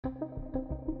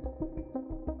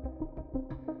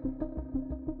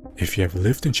If you have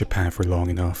lived in Japan for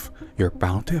long enough, you're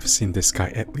bound to have seen this guy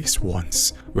at least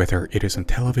once, whether it is on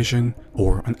television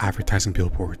or on advertising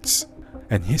billboards.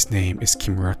 And his name is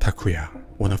Kimura Takuya,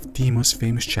 one of the most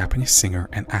famous Japanese singer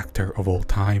and actor of all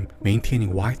time,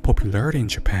 maintaining wide popularity in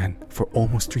Japan for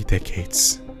almost 3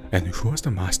 decades. And who was the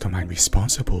mastermind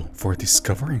responsible for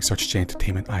discovering such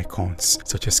entertainment icons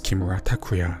such as Kimura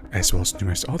Takuya as well as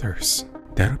numerous others?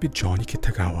 That would be Johnny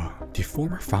Kitagawa, the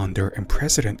former founder and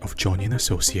president of Johnny &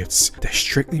 Associates that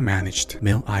strictly managed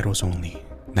male idols only.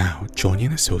 Now, Johnny &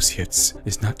 Associates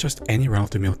is not just any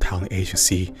run-of-the-mill talent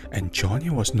agency, and Johnny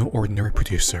was no ordinary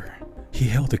producer. He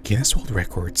held the Guinness World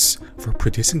Records for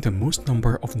producing the most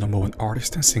number of #1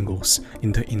 artists and singles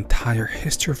in the entire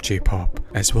history of J-pop,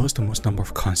 as well as the most number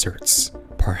of concerts.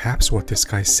 Perhaps what this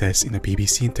guy says in a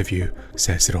BBC interview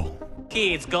says it all.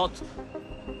 He is God.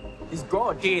 He's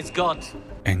God. He is God.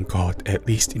 And God, at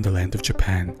least in the land of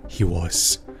Japan, he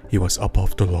was. He was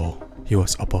above the law. He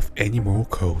was above any moral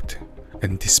code.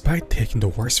 And despite taking the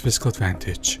worst physical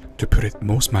advantage, to put it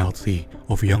most mildly,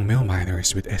 of young male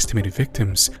minors with estimated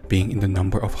victims being in the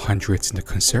number of hundreds in the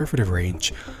conservative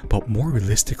range, but more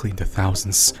realistically in the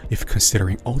thousands if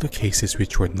considering all the cases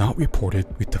which were not reported,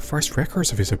 with the first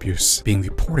records of his abuse being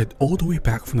reported all the way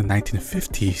back from the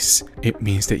 1950s, it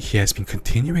means that he has been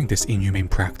continuing this inhumane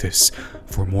practice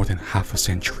for more than half a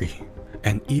century.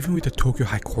 And even with the Tokyo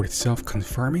High Court itself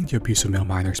confirming the abuse of male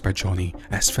minors by Johnny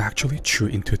as factually true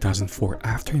in 2004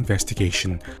 after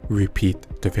investigation, we repeat,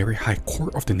 the very high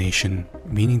court of the nation,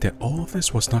 meaning that all of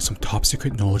this was not some top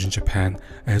secret knowledge in Japan,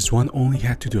 as one only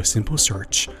had to do a simple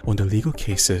search on the legal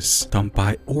cases done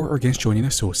by or against Johnny &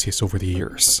 Associates over the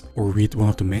years, or read one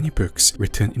of the many books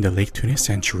written in the late 20th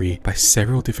century by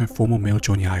several different former male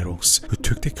Johnny idols who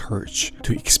took the courage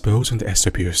to expose on the S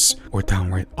abuse or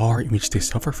downright R in which they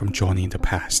suffer from Johnny in the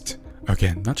past.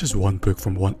 Again, not just one book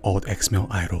from one odd ex-male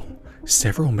idol,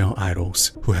 several male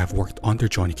idols who have worked under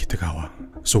Johnny Kitagawa.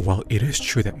 So while it is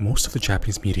true that most of the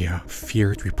Japanese media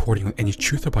feared reporting on any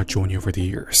truth about Johnny over the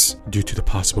years, due to the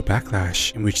possible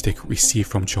backlash in which they could receive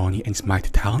from Johnny and his mighty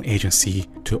talent agency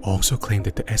to also claim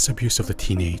that the S-abuse of the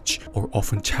teenage or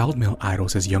often child male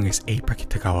idols as young as 8 by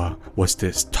Kitagawa was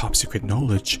this top secret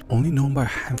knowledge only known by a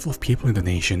handful of people in the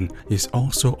nation, is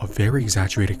also a very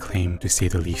exaggerated claim to say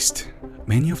the least.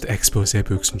 Many of the expose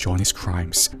books on Johnny's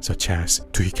crimes, such as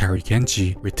To Hikari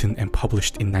Genji, written and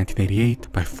published in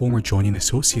 1988 by former Johnny &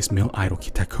 Associates male idol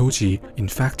Kitakoji, in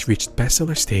fact reached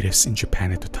bestseller status in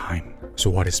Japan at the time. So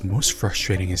what is most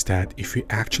frustrating is that if we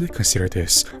actually consider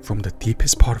this from the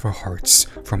deepest part of our hearts,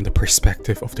 from the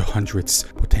perspective of the hundreds,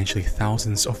 potentially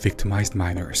thousands of victimized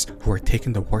minors who are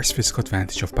taken the worst physical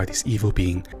advantage of by this evil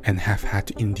being and have had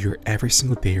to endure every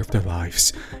single day of their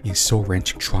lives in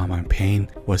soul-wrenching trauma and pain,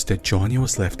 was that Johnny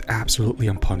was left absolutely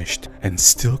unpunished and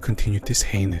still continued this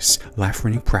heinous,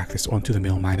 life-ruining practice onto the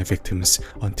male minor victims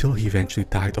until he eventually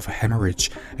died of a hemorrhage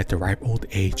at the ripe old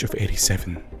age of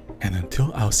 87. And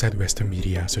until outside Western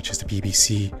media such as the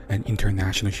BBC and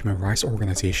international human rights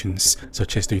organizations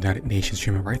such as the United Nations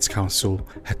Human Rights Council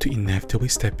had to inevitably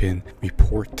step in,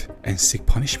 report, and seek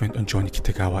punishment on Johnny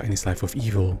Kitagawa and his life of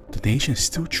evil, the nation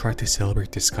still tried to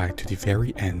celebrate this guy to the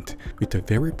very end, with the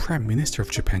very Prime Minister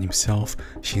of Japan himself,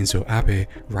 Shinzo Abe,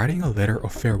 writing a letter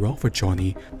of farewell for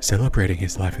Johnny, celebrating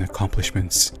his life and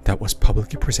accomplishments that was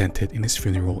publicly presented in his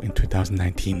funeral in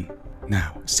 2019.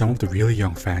 Now, some of the really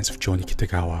young fans of Johnny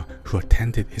Kitagawa who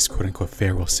attended his quote-unquote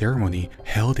farewell ceremony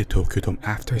held at Tokyo Dome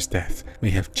after his death may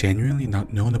have genuinely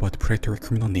not known about the predatory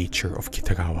criminal nature of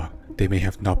Kitagawa. They may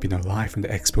have not been alive when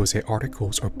the expose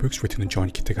articles or books written on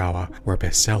Johnny Kitagawa were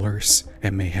bestsellers,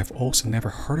 and may have also never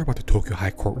heard about the Tokyo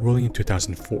High Court ruling in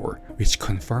 2004, which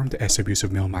confirmed the S-abuse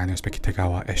of male minors by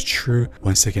Kitagawa as true,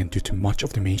 once again due to much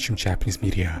of the mainstream Japanese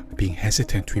media being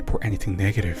hesitant to report anything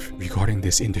negative regarding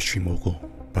this industry mogul.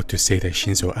 But to say that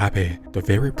Shinzo Abe, the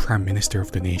very prime minister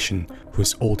of the nation, who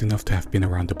is old enough to have been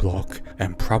around the block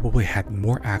and probably had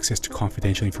more access to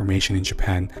confidential information in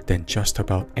Japan than just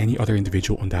about any other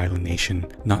individual on the island nation,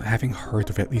 not having heard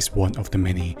of at least one of the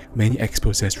many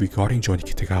exposés regarding Johnny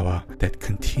Kitagawa that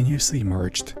continuously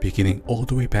emerged beginning all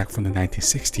the way back from the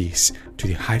 1960s to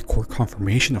the High Court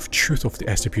confirmation of truth of the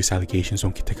S-abuse allegations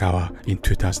on Kitagawa in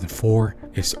 2004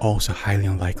 is also highly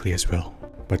unlikely as well.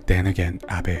 But then again,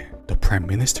 Abe, the Prime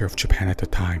Minister of Japan at the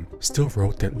time, still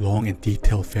wrote that long and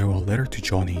detailed farewell letter to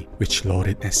Johnny, which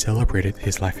lauded and celebrated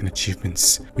his life and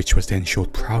achievements, which was then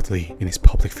showed proudly in his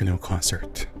public funeral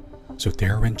concert. So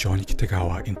there went Johnny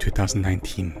Kitagawa in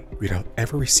 2019, without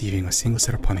ever receiving a single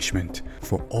set of punishment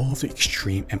for all of the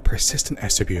extreme and persistent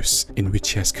S-abuse in which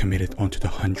he has committed onto the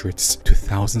hundreds to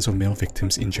thousands of male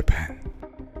victims in Japan.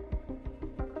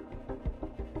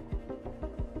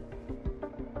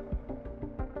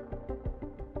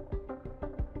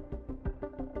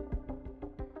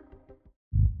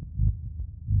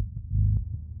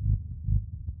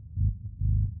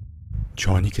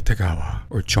 Johnny Kitagawa,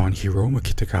 or John Hiromu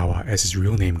Kitagawa as his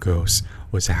real name goes,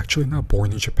 was actually not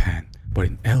born in Japan, but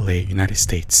in LA, United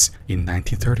States in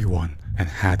 1931 and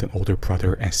had an older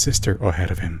brother and sister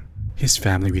ahead of him. His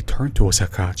family returned to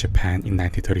Osaka, Japan in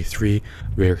 1933,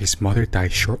 where his mother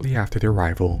died shortly after their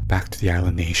arrival back to the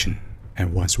island nation.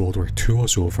 And once World War II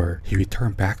was over, he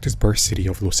returned back to his birth city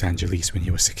of Los Angeles when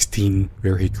he was 16,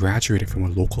 where he graduated from a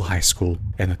local high school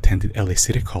and attended LA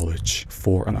City College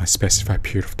for an unspecified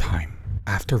period of time.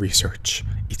 After research,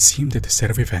 it seemed that the set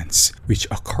of events which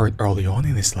occurred early on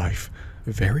in his life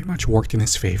very much worked in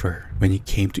his favor when he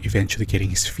came to eventually getting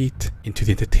his feet into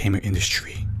the entertainment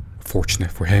industry.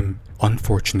 Fortunate for him,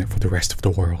 unfortunate for the rest of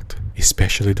the world,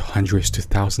 especially the hundreds to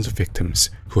thousands of victims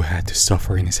who had to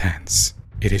suffer in his hands.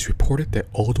 It is reported that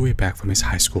all the way back from his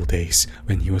high school days,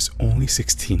 when he was only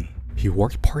 16, he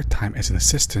worked part-time as an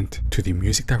assistant to the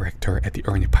music director at the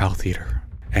Ernie Pyle Theater.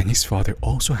 And his father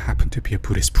also happened to be a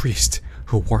Buddhist priest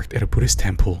who worked at a Buddhist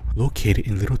temple located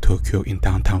in Little Tokyo in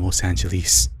downtown Los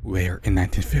Angeles, where in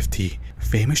 1950,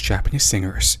 famous Japanese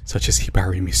singers such as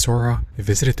Hibari Misora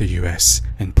visited the US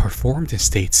and performed in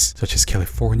states such as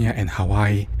California and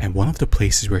Hawaii, and one of the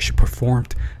places where she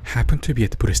performed happened to be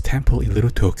at the Buddhist temple in Little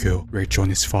Tokyo where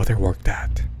Johnny's father worked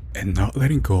at. And not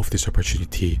letting go of this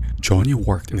opportunity, Johnny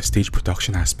worked in the stage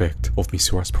production aspect of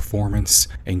Misora's performance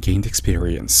and gained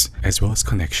experience as well as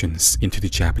connections into the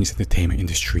Japanese entertainment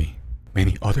industry.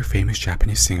 Many other famous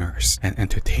Japanese singers and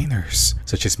entertainers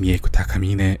such as Mieko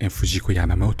Takamine and Fujiko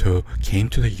Yamamoto came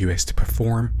to the US to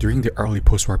perform during the early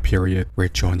post-war period, where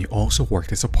Johnny also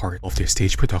worked as a part of their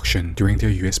stage production during their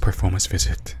US performance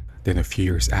visit. Then a few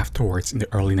years afterwards, in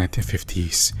the early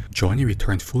 1950s, Johnny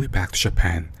returned fully back to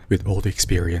Japan with all the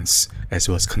experience as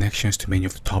well as connections to many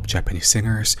of the top Japanese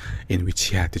singers in which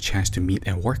he had the chance to meet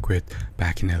and work with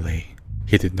back in LA.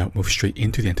 He did not move straight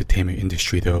into the entertainment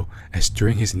industry though, as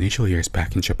during his initial years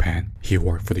back in Japan, he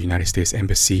worked for the United States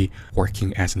Embassy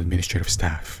working as an administrative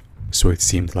staff. So it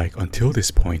seemed like until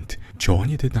this point,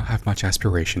 Johnny did not have much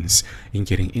aspirations in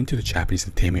getting into the Japanese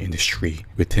entertainment industry,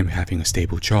 with him having a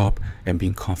stable job and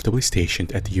being comfortably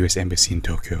stationed at the US Embassy in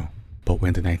Tokyo. But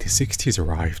when the 1960s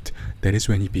arrived, that is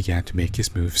when he began to make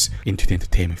his moves into the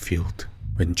entertainment field.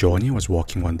 When Johnny was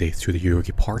walking one day through the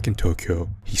Yoyogi Park in Tokyo,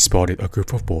 he spotted a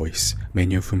group of boys,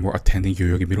 many of whom were attending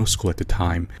Yoyogi Middle School at the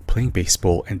time, playing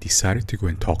baseball, and decided to go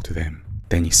and talk to them.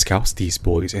 Then he scouts these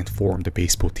boys and formed a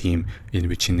baseball team in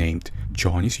which he named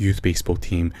Johnny's Youth Baseball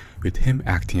Team, with him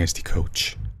acting as the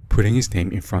coach. Putting his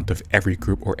name in front of every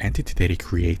group or entity that he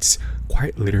creates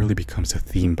quite literally becomes a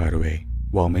theme, by the way.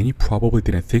 While many probably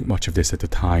didn't think much of this at the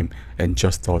time and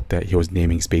just thought that he was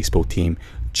naming his baseball team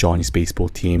Johnny's Baseball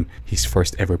Team, his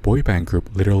first ever boy band group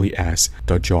literally as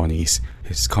The Johnnies,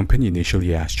 his company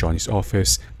initially as Johnny's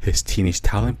Office, his teenage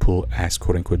talent pool as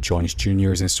quote-unquote Johnny's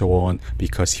Juniors and so on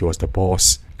because he was the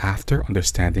boss. After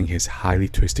understanding his highly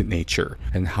twisted nature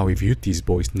and how he viewed these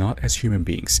boys not as human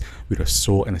beings with a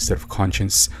soul and a set of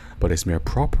conscience, but as mere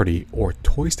property or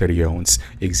toys that he owns,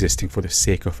 existing for the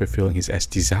sake of fulfilling his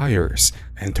desires,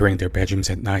 entering their bedrooms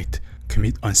at night,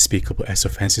 commit unspeakable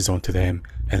offenses onto them,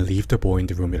 and leave the boy in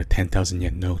the room with a 10,000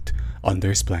 yen note under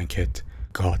his blanket.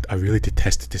 God, I really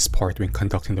detested this part when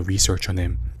conducting the research on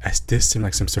him, as this seemed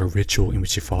like some sort of ritual in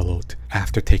which he followed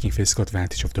after taking physical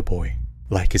advantage of the boy.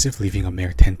 Like as if leaving a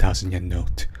mere 10,000 yen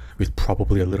note, with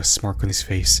probably a little smirk on his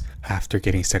face after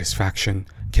getting satisfaction,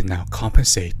 can now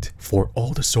compensate for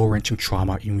all the soul-wrenching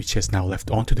trauma in which he has now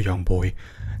left onto the young boy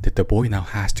that the boy now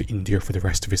has to endure for the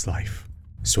rest of his life.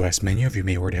 So as many of you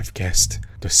may already have guessed,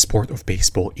 the sport of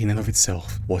baseball in and of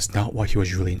itself was not what he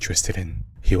was really interested in.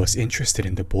 He was interested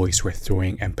in the boys who were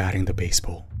throwing and batting the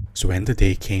baseball. So when the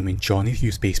day came when Johnny's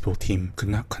youth baseball team could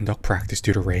not conduct practice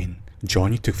due to rain,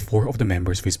 Johnny took 4 of the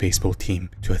members of his baseball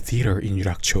team to a theater in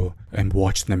Yurakucho and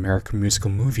watched an American musical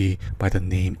movie by the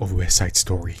name of West Side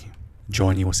Story.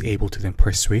 Johnny was able to then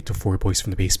persuade the 4 boys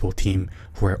from the baseball team,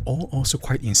 who were all also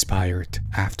quite inspired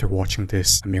after watching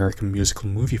this American musical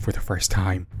movie for the first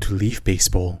time, to leave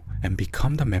baseball and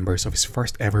become the members of his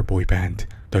first ever boy band,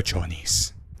 The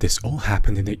Johnnies. This all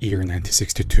happened in the year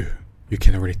 1962. You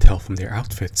can already tell from their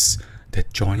outfits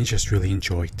that Johnny just really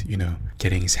enjoyed,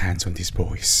 getting his hands on these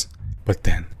boys. But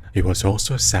then, it was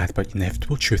also a sad but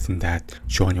inevitable truth in that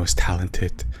Johnny was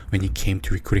talented when it came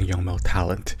to recruiting young male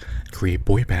talent, create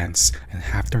boy bands, and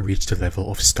have them reach the level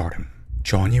of stardom.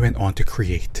 Johnny went on to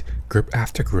create group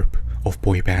after group of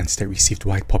boy bands that received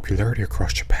wide popularity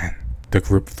across Japan. The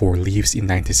group 4 Leaves in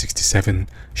 1967,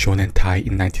 Shonen Tai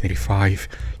in 1985,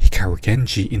 Hikaru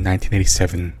Genji in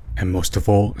 1987, and most of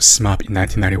all, SMAP in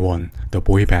 1991, the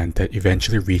boy band that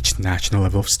eventually reached national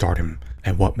level of stardom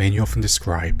and what many often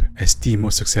describe as the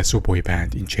most successful boy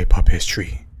band in J-pop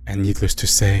history. And needless to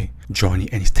say, Johnny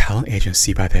and his talent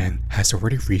agency by then has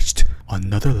already reached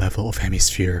another level of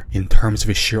hemisphere in terms of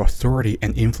his sheer authority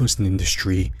and influence in the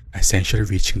industry, essentially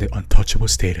reaching the untouchable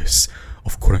status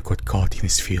of quote-unquote God in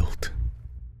his field.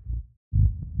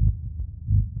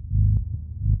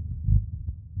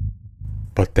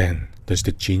 But then, does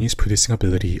the genius producing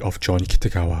ability of Johnny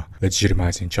Kitagawa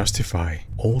legitimize and justify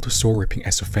all the soul-ripping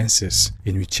as offenses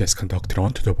in which he has conducted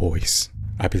onto the boys?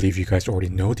 I believe you guys already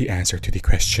know the answer to the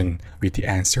question, with the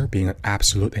answer being an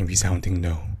absolute and resounding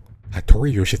no.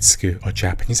 Hattori Yoshitsugu, a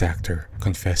Japanese actor,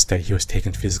 confessed that he was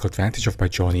taken physical advantage of by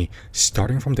Johnny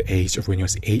starting from the age of when he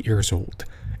was 8 years old.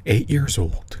 8 years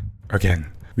old.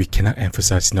 Again, we cannot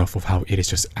emphasize enough of how it is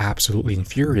just absolutely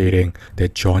infuriating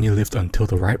that Johnny lived until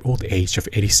the ripe old age of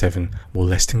 87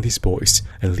 molesting these boys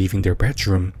and leaving their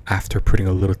bedroom after putting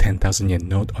a little 10,000 yen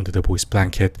note under the boy's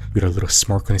blanket with a little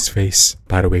smirk on his face.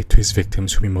 By the way, to his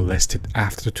victims whom he molested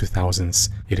after the 2000s,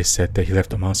 it is said that he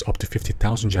left amounts up to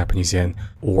 50,000 Japanese yen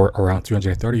or around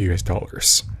 330 US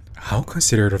dollars. How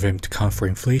considerate of him to count for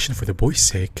inflation for the boy's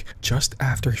sake just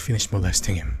after he finished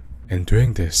molesting him. And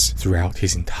doing this throughout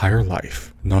his entire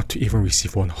life, not to even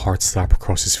receive one hard slap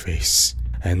across his face.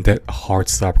 And that hard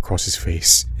slap across his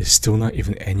face is still not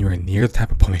even anywhere near the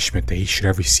type of punishment that he should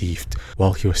have received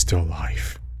while he was still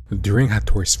alive. During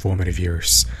Hattori's formative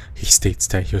years, he states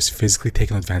that he was physically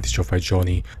taken advantage of by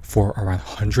Johnny for around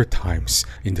 100 times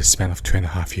in the span of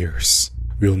 2.5 years.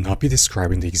 We will not be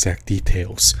describing the exact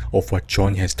details of what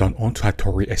Johnny has done onto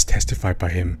Hattori as testified by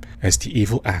him, as the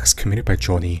evil acts committed by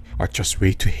Johnny are just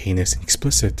way too heinous and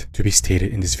explicit to be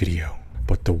stated in this video.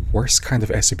 But the worst kind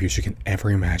of ass abuse you can ever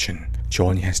imagine,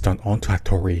 Johnny has done onto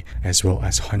Hattori as well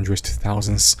as hundreds to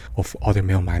thousands of other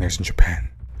male minors in Japan.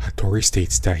 Hattori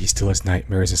states that he still has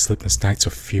nightmares and sleepless nights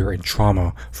of fear and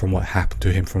trauma from what happened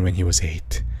to him from when he was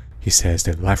 8. He says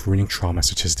that life-ruining trauma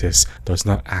such as this does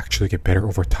not actually get better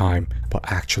over time,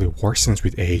 but actually worsens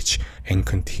with age and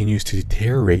continues to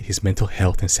deteriorate his mental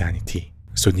health and sanity.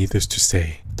 So needless to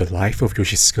say, the life of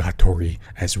Yoshitsugu Hattori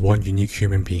as one unique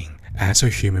human being, as a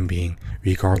human being,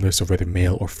 regardless of whether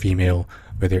male or female,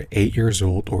 whether 8 years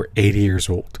old or 80 years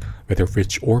old, whether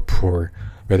rich or poor,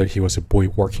 whether he was a boy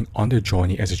working under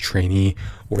Johnny as a trainee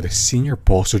or the senior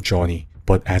boss of Johnny,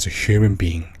 but as a human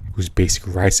being, whose basic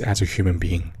rights as a human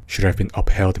being should have been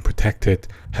upheld and protected,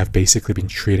 have basically been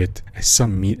treated as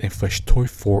some meat and flesh toy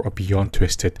for a beyond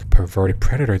twisted, perverted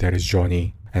predator that is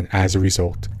Johnny, and as a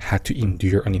result, had to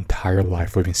endure an entire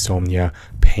life of insomnia,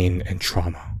 pain, and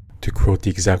trauma. To quote the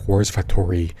exact words of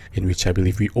Hattori, in which I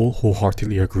believe we all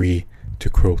wholeheartedly agree, to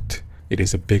quote, "It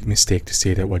is a big mistake to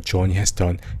say that what Johnny has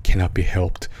done cannot be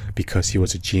helped because he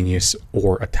was a genius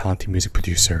or a talented music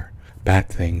producer. Bad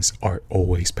things are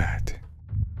always bad."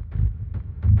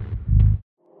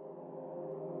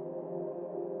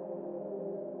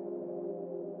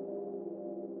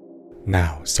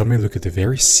 Now, some may look at the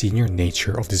very senior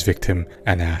nature of this victim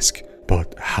and ask,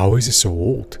 but how is he so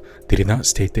old? Did he not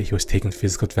state that he was taken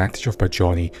physical advantage of by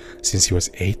Johnny since he was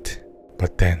 8?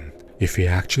 But then, if we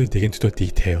actually dig into the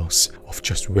details of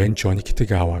just when Johnny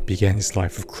Kitagawa began his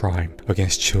life of crime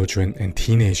against children and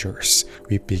teenagers,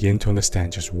 we begin to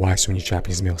understand just why so many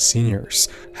Japanese male seniors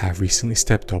have recently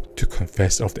stepped up to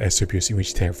confess of the S abuse in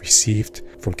which they have received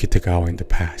from Kitagawa in the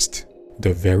past.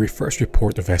 The very first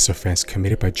report of S offense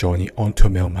committed by Johnny onto a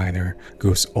male minor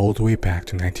goes all the way back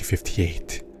to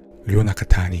 1958. Ryo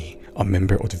Nakatani, a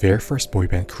member of the very first boy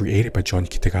band created by Johnny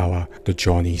Kitagawa, the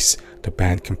Johnnies, the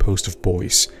band composed of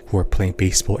boys who were playing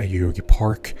baseball at Yoyogi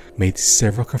Park, made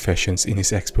several confessions in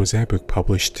his expose book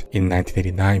published in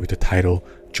 1989 with the title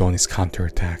Johnny's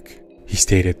Counterattack. He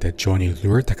stated that Johnny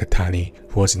lured Nakatani,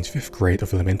 who was in 5th grade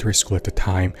of elementary school at the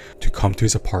time, to come to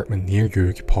his apartment near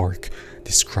Yoyogi Park,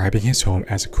 describing his home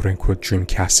as a quote-unquote dream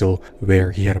castle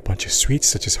where he had a bunch of sweets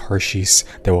such as Hershey's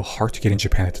that were hard to get in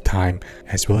Japan at the time,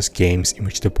 as well as games in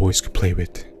which the boys could play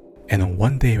with. And on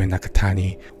one day when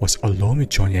Nakatani was alone with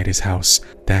Johnny at his house,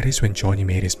 that is when Johnny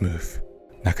made his move.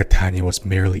 Nakatani was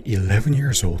merely 11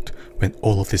 years old when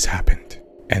all of this happened.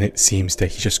 And it seems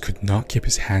that he just could not keep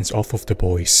his hands off of the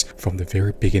boys from the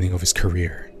very beginning of his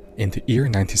career. In the year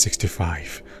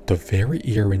 1965, the very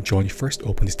year when Johnny first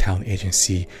opened his talent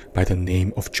agency by the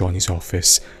name of Johnny's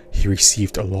Office, he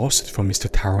received a lawsuit from Mr.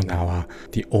 Taro Nawa,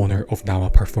 the owner of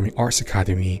Nawa Performing Arts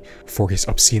Academy, for his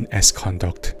obscene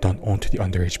conduct done onto the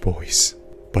underage boys.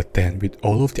 But then, with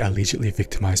all of the allegedly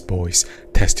victimized boys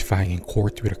testifying in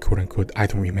court with a quote-unquote "I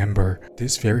don't remember,"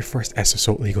 this very first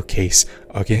assault legal case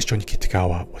against Johnny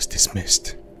Kitagawa was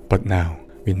dismissed. But now,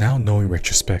 We now know in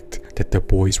retrospect that the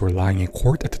boys were lying in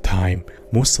court at the time,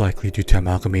 most likely due to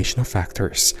amalgamation of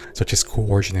factors such as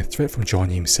coercion and threat from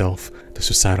Johnny himself, the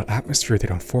societal atmosphere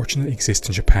that unfortunately exists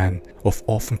in Japan of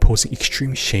often posing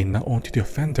extreme shame not only to the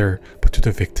offender but to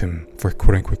the victim for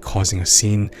quote-unquote causing a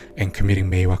scene and committing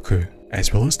meiwaku,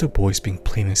 as well as the boys being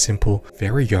plain and simple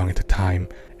very young at the time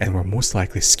and were most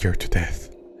likely scared to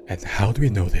death. And how do we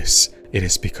know this? It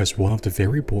is because one of the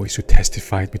very boys who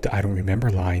testified with the "I don't remember"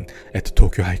 line at the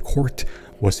Tokyo High Court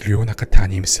was Ryo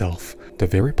Nakatani himself, the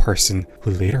very person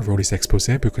who later wrote his expose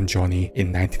book on Johnny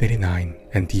in 1989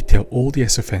 and detailed all the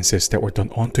offenses that were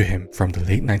done onto him from the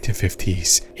late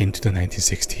 1950s into the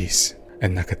 1960s.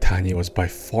 And Nakatani was by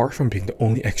far from being the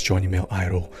only ex-Johnny male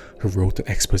idol who wrote an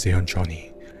expose on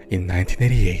Johnny. In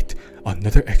 1988,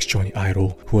 another ex-Johnny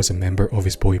idol who was a member of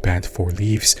his boy band Four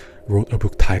Leaves wrote a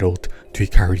book titled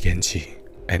Tuikari Genji.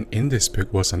 And in this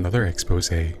book was another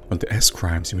expose on the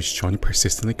S-crimes in which Johnny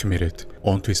persistently committed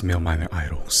onto his male minor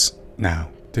idols. Now,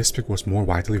 this book was more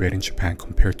widely read in Japan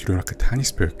compared to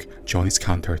Nakatani's book, Johnny's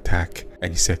Counterattack,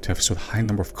 and is said to have sold a high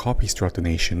number of copies throughout the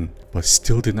nation, but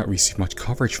still did not receive much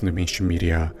coverage from the mainstream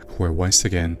media, who were once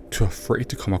again too afraid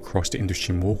to come across the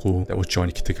industry mogul that was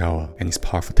Johnny Kitagawa and his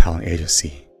powerful talent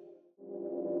agency.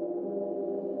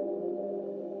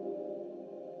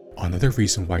 Another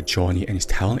reason why Johnny and his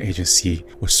talent agency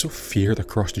was so feared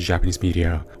across the Japanese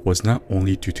media was not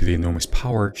only due to the enormous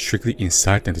power strictly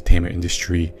inside the entertainment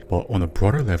industry, but on a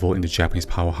broader level in the Japanese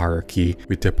power hierarchy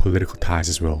with their political ties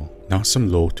as well. Not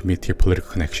some low to mid-tier political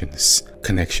connections.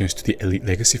 Connections to the elite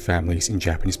legacy families in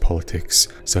Japanese politics,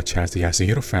 such as the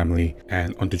Yasuhiro family,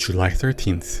 and on the July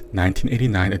 13th,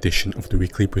 1989 edition of the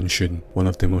Weekly Bunshin, one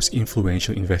of the most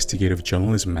influential investigative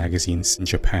journalism magazines in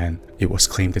Japan, it was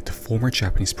claimed that the former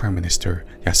Japanese Prime Minister,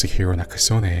 Yasuhiro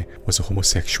Nakasone, was a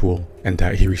homosexual, and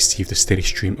that he received a steady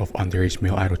stream of underage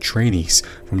male idol trainees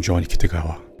from Johnny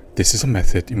Kitagawa. This is a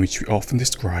method in which we often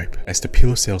describe as the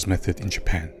pillow sales method in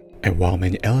Japan. And while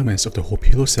many elements of the whole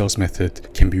pillow sales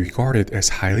method can be regarded as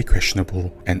highly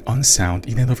questionable and unsound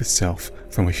in and of itself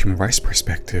from a human rights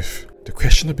perspective, the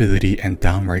questionability and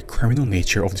downright criminal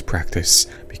nature of this practice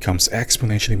becomes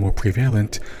exponentially more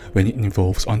prevalent when it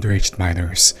involves underage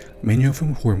minors, many of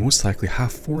whom who were most likely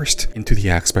half forced into the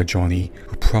acts by Johnny,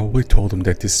 who probably told them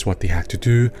that this is what they had to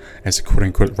do as a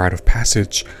quote-unquote rite of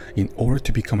passage in order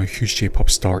to become a huge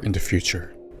J-pop star in the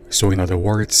future. So in other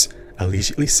words,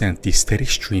 allegedly sent the steady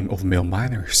stream of male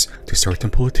minors to certain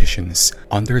politicians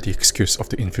under the excuse of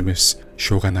the infamous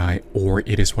 "shoganai" or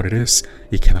 "it is what it is,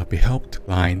 it cannot be helped"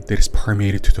 line that is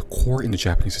permeated to the core in the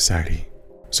Japanese society.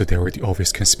 So there were the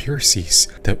obvious conspiracies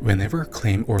that whenever a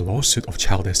claim or lawsuit of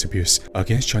child abuse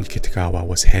against Johnny Kitagawa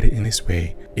was headed in this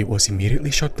way, it was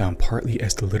immediately shut down, partly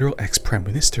as the literal ex-prime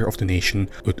minister of the nation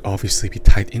would obviously be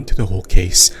tied into the whole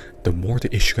case the more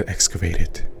the issue got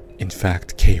excavated. In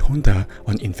fact, Kei Honda,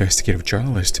 an investigative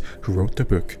journalist who wrote the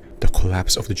book The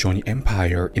Collapse of the Johnny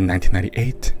Empire in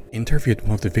 1998, interviewed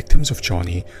one of the victims of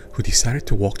Johnny who decided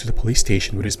to walk to the police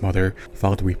station with his mother,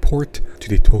 filed a report to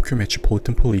the Tokyo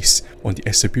Metropolitan Police on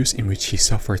the abuse in which he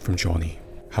suffered from Johnny.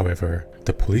 However,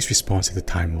 the police response at the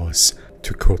time was,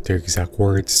 to quote their exact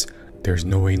words, "There's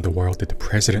no way in the world that the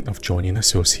president of Johnny and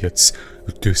Associates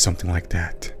would do something like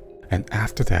that." And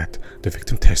after that, the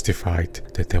victim testified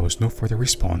that there was no further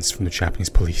response from the Japanese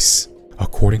police.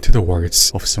 According to the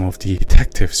words of some of the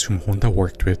detectives whom Honda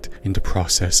worked with in the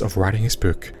process of writing his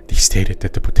book, they stated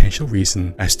that the potential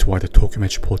reason as to why the Tokyo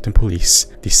Metropolitan Police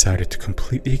decided to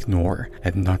completely ignore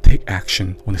and not take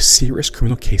action on a serious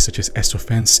criminal case such as S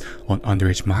offense on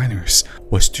underage minors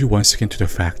was due once again to the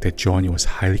fact that Johnny was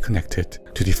highly connected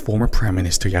to the former Prime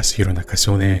Minister Yasuhiro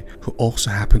Nakasone, who also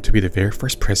happened to be the very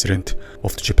first president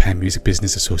of the Japan Music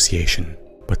Business Association.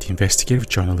 But the investigative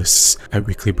journalists at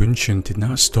Weekly Bunshin did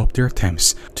not stop their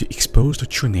attempts to expose the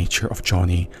true nature of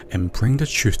Johnny and bring the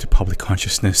truth to public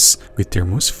consciousness, with their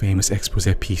most famous expose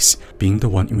piece being the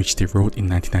one in which they wrote in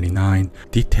 1999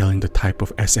 detailing the type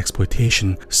of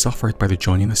S-exploitation suffered by the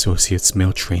Johnny and Associates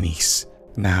male trainees.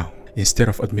 Now, instead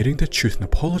of admitting the truth and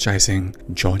apologizing,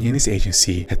 Johnny and his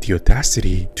agency had the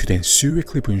audacity to then sue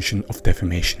Weekly Bunshin of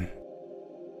defamation.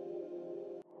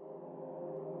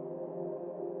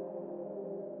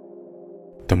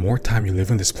 The more time you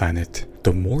live on this planet,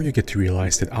 the more you get to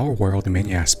realize that our world in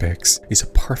many aspects is a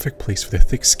perfect place for the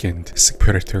thick-skinned sick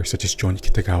predator such as Johnny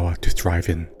Kitagawa to thrive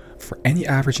in. For any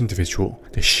average individual,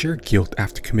 the sheer guilt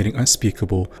after committing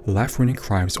unspeakable, life-ruining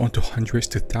crimes onto hundreds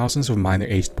to thousands of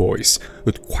minor-aged boys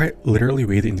would quite literally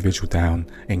weigh the individual down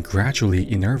and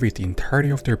gradually enervate the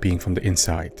entirety of their being from the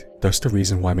inside. Thus the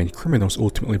reason why many criminals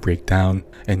ultimately break down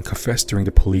and confess during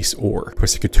the police or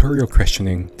prosecutorial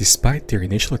questioning despite their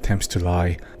initial attempts to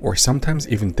lie, or sometimes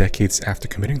even decades after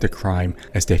committing the crime,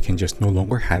 as they can just no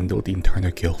longer handle the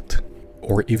internal guilt.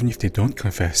 Or even if they don't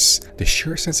confess, the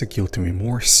sheer sense of guilt and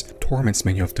remorse torments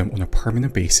many of them on a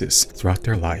permanent basis throughout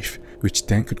their life, which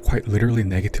then could quite literally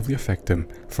negatively affect them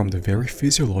from the very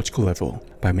physiological level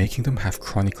by making them have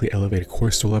chronically elevated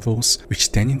cortisol levels,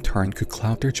 which then in turn could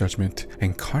cloud their judgment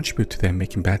and contribute to them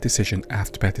making bad decision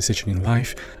after bad decision in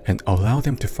life and allow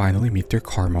them to finally meet their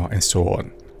karma and so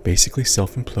on. Basically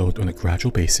self-implode on a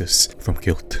gradual basis from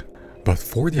guilt. But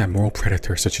for the immoral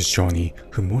predators such as Johnny,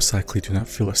 who most likely do not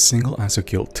feel a single ounce of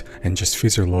guilt and just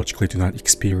physiologically do not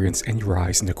experience any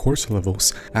rise in their cortisol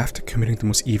levels after committing the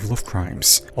most evil of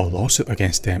crimes, a lawsuit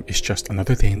against them is just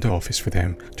another day in the office for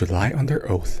them to lie under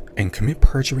oath and commit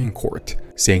perjury in court,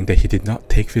 saying that he did not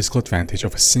take physical advantage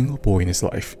of a single boy in his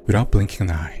life without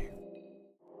blinking an eye.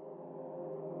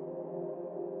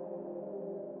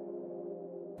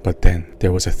 But then,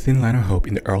 there was a thin line of hope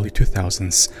in the early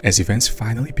 2000s as events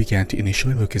finally began to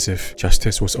initially look as if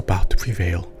justice was about to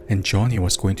prevail and Johnny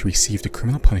was going to receive the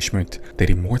criminal punishment that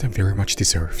he more than very much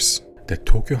deserves. The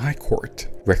Tokyo High Court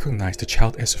recognized the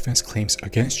child sex offense claims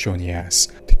against Johnny as,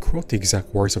 to quote the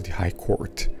exact words of the High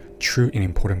Court, true in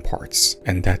important parts,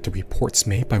 and that the reports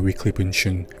made by Weekly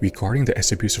Bunshin regarding the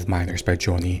abuse of minors by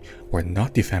Johnny were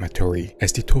not defamatory,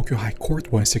 as the Tokyo High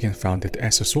Court once again found that the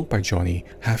assault by Johnny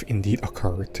have indeed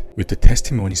occurred, with the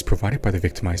testimonies provided by the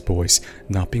victimized boys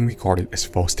not being regarded as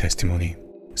false testimony.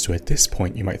 So at this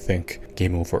point you might think,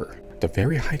 game over. The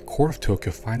very High Court of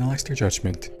Tokyo finalized their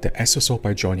judgment that assault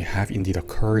by Johnny have indeed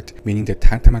occurred, meaning that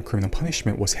tantamount criminal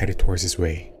punishment was headed towards his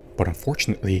way. But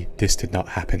unfortunately, this did not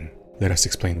happen. Let us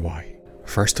explain why.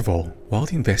 First of all, while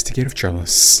the investigative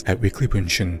journalists at Weekly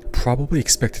Bunshin probably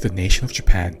expected the nation of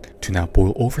Japan to now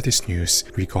boil over this news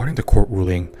regarding the court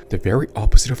ruling, the very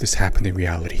opposite of this happened in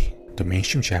reality. The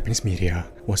mainstream Japanese media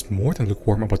was more than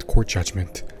lukewarm about the court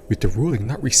judgment, with the ruling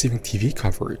not receiving TV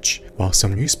coverage, while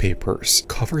some newspapers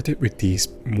covered it with these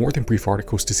more than brief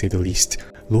articles to say the least,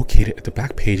 located at the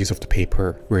back pages of the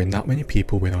paper where not many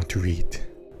people went on to read.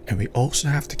 And we also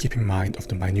have to keep in mind of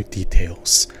the minute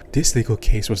details. This legal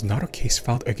case was not a case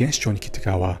filed against Johnny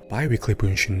Kitagawa by Weekly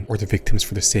Bunshin or the victims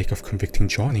for the sake of convicting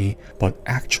Johnny, but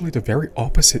actually the very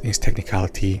opposite in its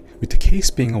technicality, with the case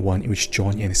being a one in which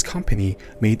Johnny and his company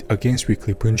made against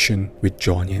Weekly Bunshin, with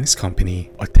Johnny and his company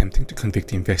attempting to convict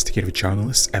the investigative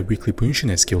journalists at Weekly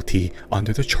Bunshin as guilty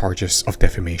under the charges of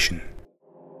defamation.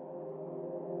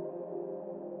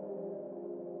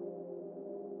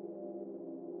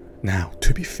 Now,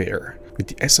 to be fair, with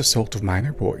the assault of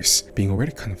minor boys being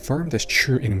already confirmed as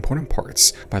true in important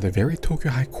parts by the very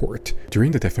Tokyo High Court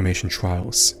during the defamation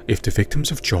trials, if the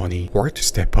victims of Johnny were to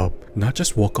step up, not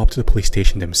just walk up to the police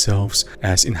station themselves,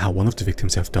 as in how one of the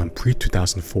victims have done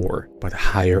pre-2004, but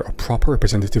hire a proper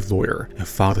representative lawyer and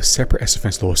file a separate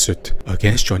S-offense lawsuit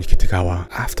against Johnny Kitagawa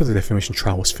after the defamation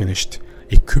trial was finished,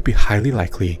 it could be highly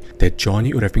likely that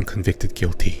Johnny would have been convicted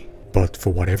guilty. But for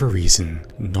whatever reason,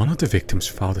 none of the victims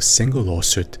filed a single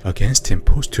lawsuit against him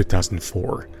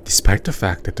post-2004, despite the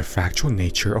fact that the factual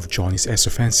nature of Johnny's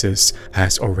S-offenses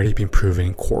has already been proven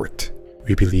in court.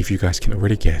 We believe you guys can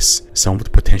already guess some of the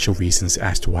potential reasons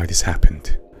as to why this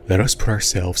happened. Let us put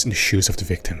ourselves in the shoes of the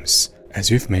victims.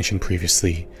 As we've mentioned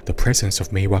previously, the presence of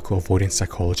Meiwaku avoidance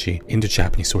psychology in the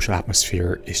Japanese social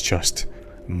atmosphere is just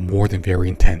more than very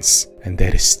intense, and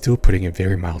that is still putting it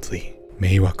very mildly.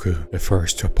 Meiwaku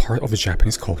refers to a part of the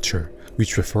Japanese culture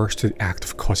which refers to the act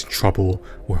of causing trouble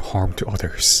or harm to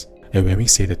others. And when we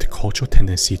say that the cultural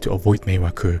tendency to avoid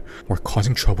meiwaku or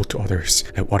causing trouble to others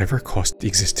at whatever cost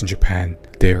exists in Japan,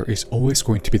 there is always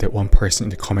going to be that one person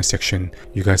in the comment section,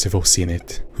 you guys have all seen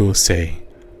it, who will say,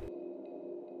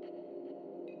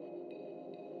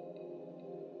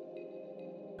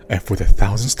 and for the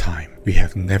thousandth time, we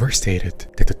have never stated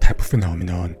that the type of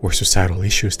phenomenon or societal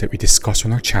issues that we discuss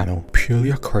on our channel purely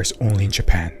occurs only in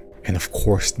Japan. And of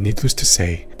course, needless to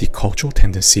say, the cultural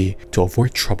tendency to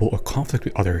avoid trouble or conflict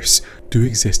with others do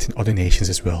exist in other nations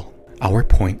as well. Our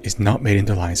point is not made in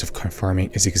the lines of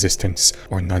confirming its existence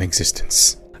or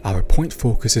non-existence. Our point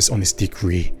focuses on its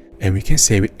degree, and we can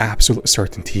say with absolute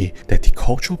certainty that the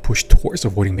cultural push towards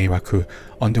avoiding meiwaku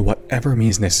under whatever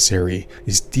means necessary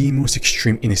is the most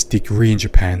extreme in its degree in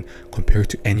Japan compared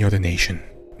to any other nation.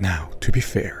 Now, to be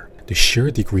fair, The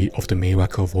sheer degree of the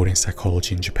Meiwaku avoidance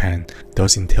psychology in Japan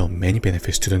does entail many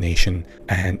benefits to the nation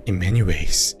and, in many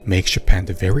ways, makes Japan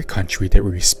the very country that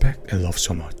we respect and love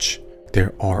so much.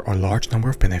 There are a large number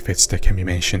of benefits that can be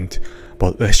mentioned,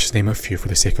 but let's just name a few for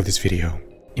the sake of this video.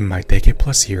 In my decade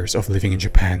plus years of living in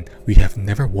Japan, we have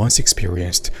never once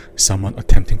experienced someone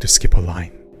attempting to skip a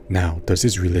line. Now, does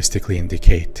this realistically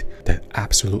indicate that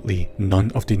absolutely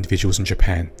none of the individuals in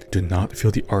Japan do not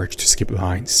feel the urge to skip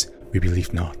lines? We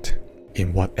believe not.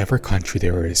 In whatever country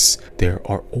there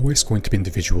are always going to be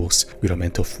individuals with a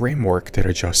mental framework that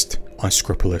are just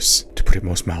unscrupulous, to put it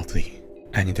most mildly.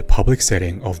 And in the public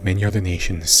setting of many other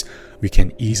nations, we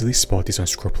can easily spot these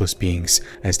unscrupulous beings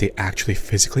as they actually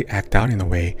physically act out in a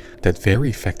way that very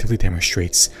effectively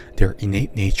demonstrates their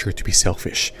innate nature to be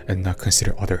selfish and not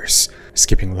consider others,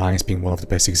 skipping lines being one of the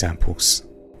best examples.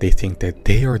 They think that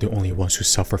they are the only ones who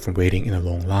suffer from waiting in a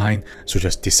long line, so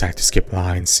just decide to skip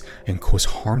lines and cause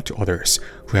harm to others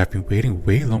who have been waiting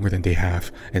way longer than they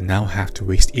have and now have to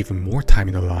waste even more time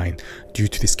in the line due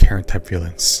to this Karen type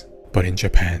violence. But in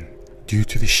Japan, due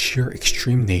to the sheer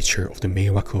extreme nature of the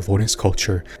Meiwaku avoidance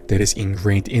culture that is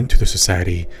ingrained into the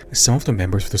society, some of the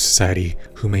members of the society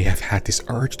who may have had this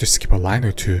urge to skip a line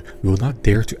or two will not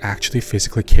dare to actually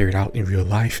physically carry it out in real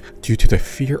life due to the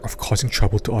fear of causing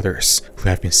trouble to others who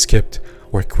have been skipped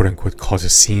or quote-unquote cause a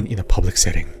scene in a public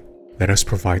setting. Let us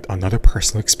provide another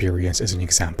personal experience as an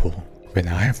example. When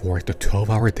I have worked a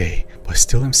 12-hour day, but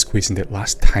still am squeezing that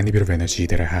last tiny bit of energy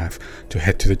that I have to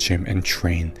head to the gym and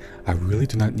train, I really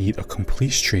do not need a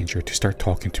complete stranger to start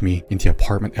talking to me in the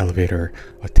apartment elevator,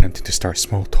 attempting to start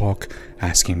small talk,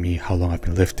 asking me how long I've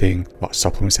been lifting, what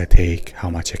supplements I take, how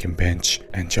much I can bench,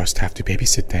 and just have to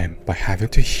babysit them by having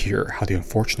to hear how they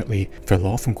unfortunately fell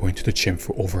off from going to the gym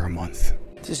for over a month.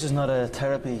 This is not a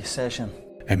therapy session.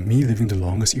 And me living the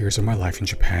longest years of my life in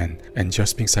Japan and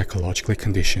just being psychologically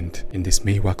conditioned in this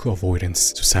Meiwaku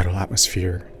avoidance societal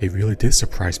atmosphere, it really did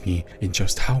surprise me in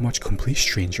just how much complete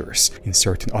strangers in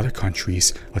certain other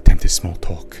countries attempted small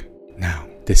talk. Now,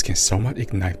 this can somewhat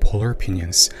ignite polar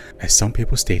opinions, as some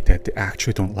people state that they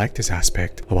actually don't like this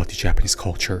aspect about the Japanese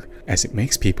culture, as it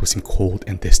makes people seem cold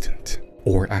and distant.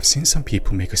 Or I've seen some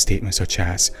people make a statement such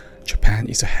as, Japan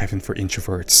is a heaven for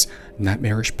introverts,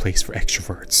 nightmarish place for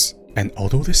extroverts. And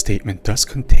although this statement does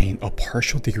contain a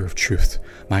partial degree of truth,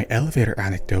 my elevator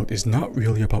anecdote is not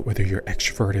really about whether you're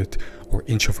extroverted or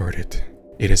introverted.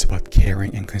 It is about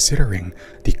caring and considering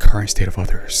the current state of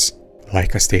others.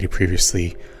 Like I stated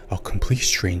previously, a complete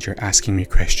stranger asking me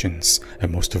questions,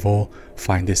 and most of all,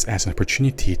 find this as an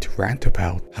opportunity to rant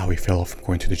about how he fell off from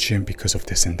going to the gym because of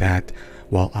this and that,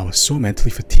 while I was so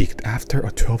mentally fatigued after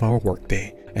a 12-hour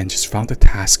workday, and just found the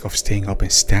task of staying up and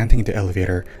standing in the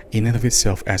elevator in and of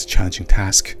itself as a challenging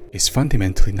task, is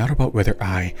fundamentally not about whether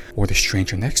I or the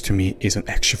stranger next to me is an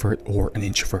extrovert or an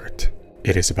introvert.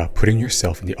 It is about putting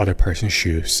yourself in the other person's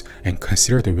shoes and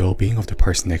consider the well-being of the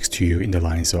person next to you in the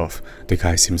lines of, the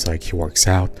guy seems like he works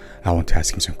out, I want to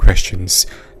ask him some questions,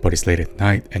 but it's late at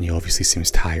night and he obviously seems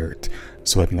tired,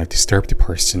 so let me not disturb the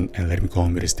person and let him go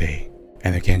on with his day.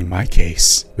 And again, in my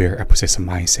case, where I possess a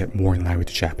mindset more in line with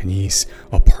the Japanese,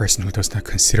 a person who does not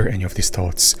consider any of these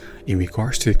thoughts in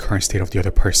regards to the current state of the other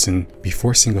person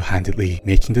before single-handedly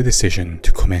making the decision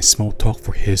to commence small talk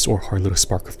for his or her little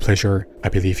spark of pleasure, I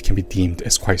believe can be deemed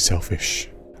as quite selfish.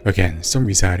 Again, some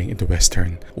residing in the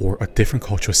Western or a different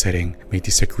cultural setting may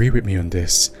disagree with me on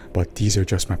this, but these are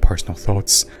just my personal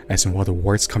thoughts, as in while the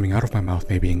words coming out of my mouth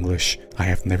may be English, I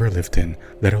have never lived in,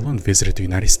 let alone visited the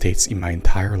United States in my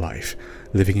entire life,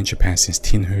 living in Japan since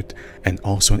teenhood and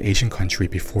also an Asian country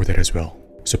before that as well.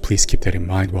 So please keep that in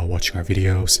mind while watching our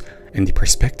videos and the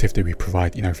perspective that we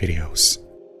provide in our videos.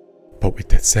 But with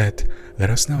that said, let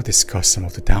us now discuss some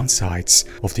of the downsides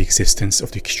of the existence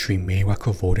of the extreme Meiwaku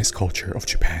avoidance culture of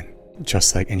Japan.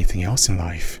 Just like anything else in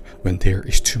life, when there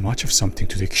is too much of something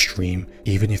to the extreme,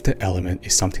 even if the element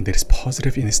is something that is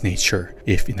positive in its nature,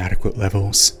 if in adequate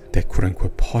levels, that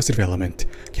quote-unquote positive element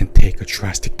can take a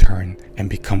drastic turn and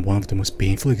become one of the most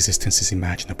baneful existences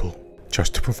imaginable.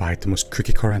 Just to provide the most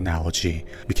cookie-cutter analogy,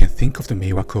 we can think of the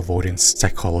Meiwaku avoidance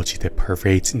psychology that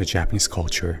pervades in the Japanese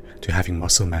culture to having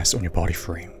muscle mass on your body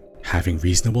frame. Having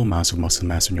reasonable amounts of muscle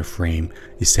mass on your frame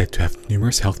is said to have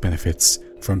numerous health benefits,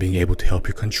 from being able to help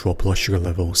you control blood sugar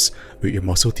levels, with your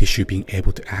muscle tissue being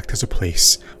able to act as a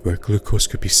place where glucose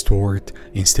could be stored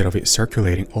instead of it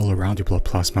circulating all around your blood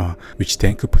plasma, which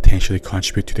then could potentially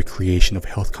contribute to the creation of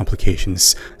health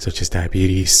complications such as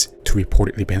diabetes, to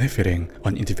reportedly benefiting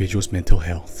an individual's mental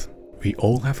health. We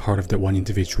all have heard of that one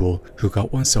individual who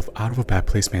got oneself out of a bad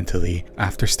place mentally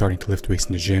after starting to lift weights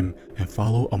in the gym and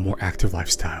follow a more active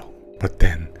lifestyle. But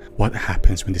then, what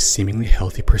happens when the seemingly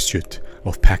healthy pursuit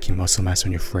of packing muscle mass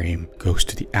on your frame goes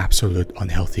to the absolute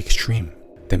unhealthy extreme?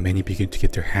 Then many begin to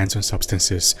get their hands on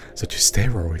substances such as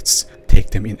steroids, take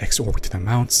them in exorbitant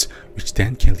amounts, which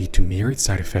then can lead to myriad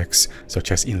side effects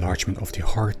such as enlargement of the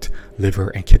heart, liver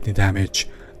and kidney damage.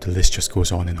 The list just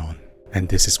goes on and on. And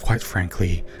this is quite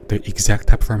frankly the exact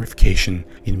type of ramification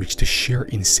in which the sheer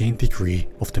insane degree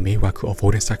of the Meiwaku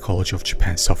avoidance psychology of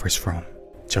Japan suffers from.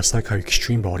 Just like how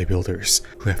extreme bodybuilders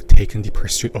who have taken the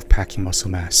pursuit of packing muscle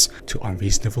mass to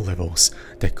unreasonable levels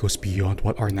that goes beyond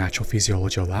what our natural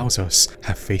physiology allows us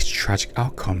have faced tragic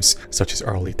outcomes such as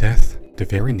early death, the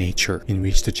very nature in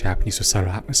which the Japanese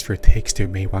societal atmosphere takes their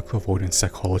Meiwaku avoidance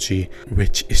psychology,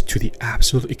 which is to the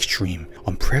absolute extreme,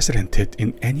 unprecedented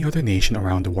in any other nation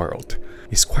around the world,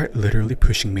 is quite literally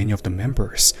pushing many of the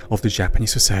members of the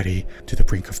Japanese society to the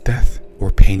brink of death, or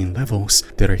pain in levels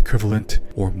that are equivalent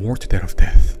or more to that of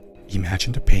death.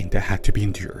 Imagine the pain that had to be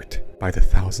endured by the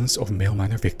thousands of male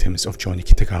minor victims of Johnny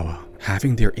Kitagawa,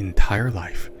 having their entire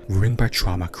life ruined by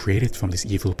trauma created from this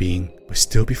evil being, but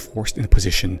still be forced in a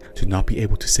position to not be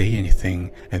able to say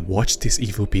anything and watch this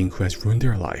evil being who has ruined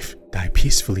their life die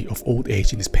peacefully of old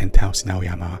age in his penthouse in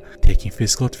Aoyama, taking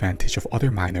physical advantage of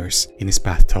other minors in his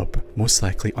bathtub, most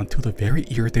likely until the very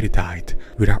year that he died,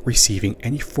 without receiving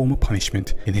any formal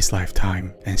punishment in his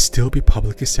lifetime, and still be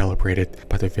publicly celebrated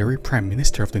by the very prime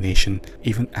minister of the nation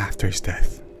even after his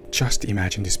death. Just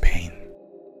imagine this pain.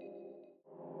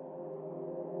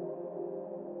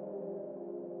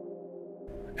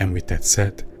 And with that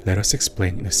said, let us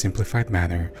explain in a simplified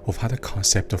manner of how the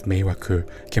concept of Meiwaku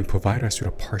can provide us with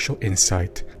a partial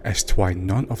insight as to why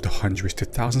none of the hundreds to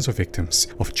thousands of victims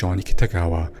of Johnny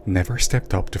Kitagawa never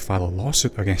stepped up to file a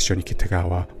lawsuit against Johnny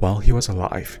Kitagawa while he was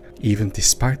alive, even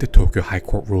despite the Tokyo High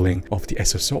Court ruling of the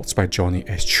assaults by Johnny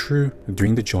as true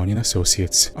during the Johnny and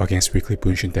Associates against Weekly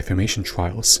Bunshin defamation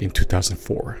trials in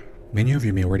 2004. Many of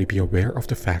you may already be aware of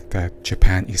the fact that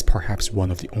Japan is perhaps one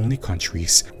of the only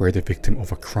countries where the victim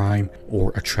of a crime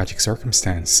or a tragic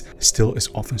circumstance still is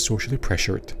often socially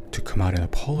pressured to come out and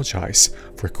apologize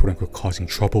for quote-unquote causing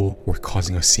trouble or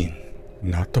causing a scene.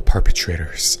 Not the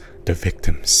perpetrators, the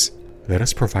victims. Let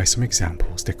us provide some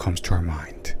examples that comes to our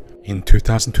mind. In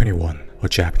 2021, a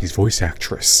Japanese voice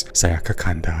actress, Sayaka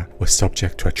Kanda, was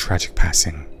subject to a tragic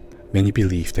passing. Many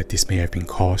believe that this may have been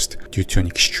caused due to an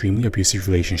extremely abusive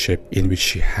relationship in which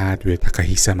she had with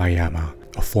Takahisa Maeyama,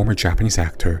 a former Japanese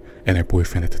actor and her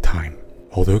boyfriend at the time.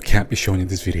 Although it can't be shown in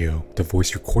this video, the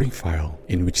voice recording file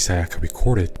in which Sayaka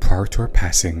recorded prior to her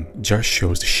passing just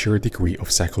shows the sheer degree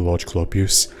of psychological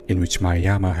abuse in which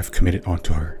Maeyama have committed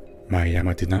onto her.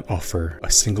 Maeyama did not offer a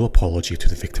single apology to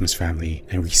the victim's family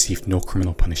and received no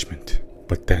criminal punishment.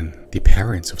 But then, the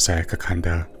parents of Sayaka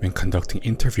Kanda, when conducting an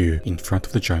interview in front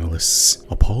of the journalists,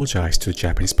 apologized to the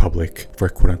Japanese public for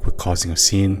quote-unquote causing a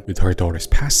scene with her daughter's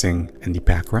passing and the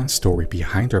background story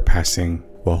behind her passing,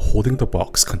 while holding the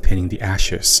box containing the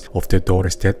ashes of their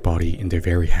daughter's dead body in their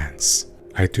very hands.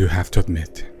 I do have to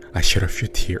admit, I shed a few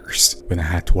tears when I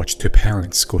had to watch two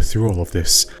parents go through all of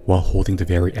this while holding the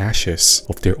very ashes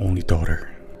of their only daughter.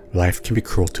 Life can be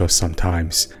cruel to us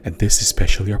sometimes, and this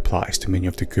especially applies to many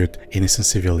of the good, innocent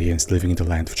civilians living in the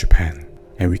land of Japan.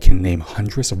 And we can name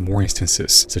hundreds of more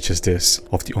instances such as this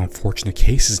of the unfortunate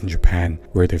cases in Japan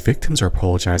where the victims are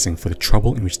apologizing for the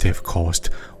trouble in which they have caused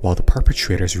while the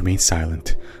perpetrators remain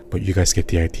silent, but you guys get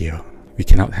the idea. We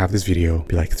cannot have this video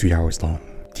be like 3 hours long.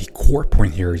 The core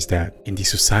point here is that in the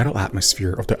societal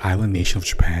atmosphere of the island nation of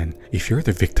Japan, if you're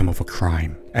the victim of a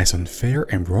crime, as unfair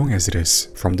and wrong as it is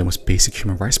from the most basic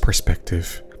human rights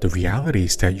perspective, the reality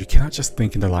is that you cannot just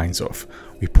think in the lines of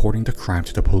reporting the crime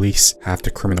to the police, have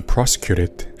the criminal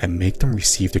prosecuted, and make them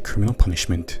receive the criminal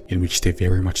punishment in which they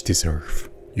very much deserve.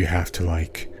 You have to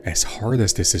as hard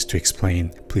as this is to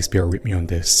explain, please bear with me on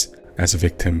this, as a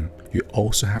victim, you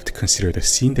also have to consider the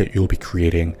scene that you'll be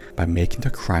creating by making the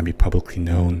crime be publicly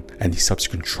known and the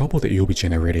subsequent trouble that you'll be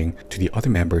generating to the other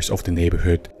members of the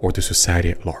neighborhood or the society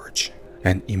at large.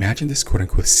 And imagine this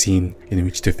quote-unquote scene in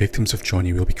which the victims of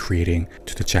Johnny will be creating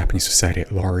to the Japanese society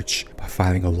at large by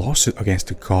filing a lawsuit against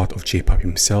the god of J-pop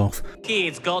himself. He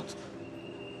is God.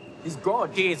 He's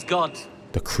God. He is God.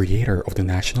 The creator of the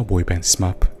national boy band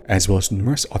SMAP, as well as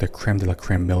numerous other creme de la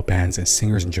creme male bands and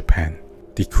singers in Japan.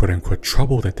 The quote-unquote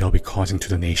trouble that they'll be causing to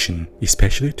the nation,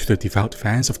 especially to the devout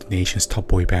fans of the nation's top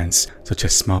boy bands such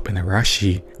as SMAP and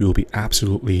Arashi, will be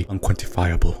absolutely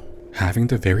unquantifiable. Having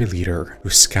the very leader who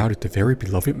scouted the very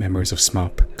beloved members of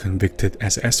SMAP convicted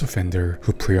as an ex-offender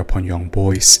who prey upon young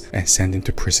boys and sent them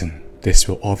to prison. This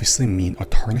will obviously mean a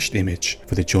tarnished image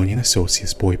for the Johnny and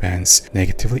Associates boy bands,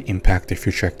 negatively impact their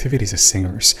future activities as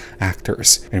singers,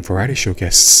 actors, and variety show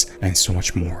guests, and so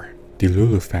much more.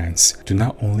 Delulu fans do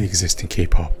not only exist in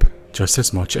K-pop, just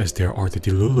as much as there are the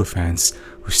Delulu fans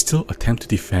who still attempt to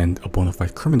defend a bona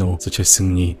fide criminal such as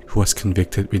Seungri, who was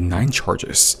convicted with 9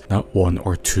 charges, not 1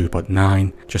 or 2 but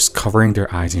 9, just covering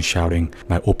their eyes and shouting,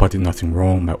 "My oppa did nothing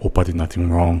wrong, my oppa did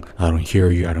nothing wrong, I don't hear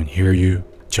you, I don't hear you."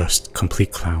 Just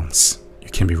complete clowns. You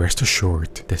can be rest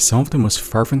assured that some of the most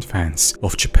fervent fans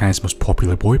of Japan's most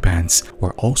popular boy bands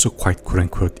were also quite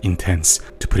quote-unquote intense,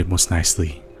 to put it most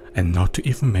nicely. And not to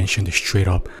even mention the straight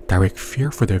up direct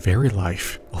fear for their very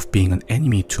life of being an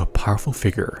enemy to a powerful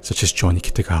figure such as Johnny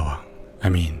Kitagawa. I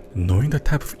mean, knowing the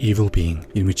type of evil being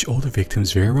in which all the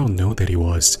victims very well know that he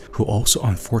was, who also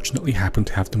unfortunately happened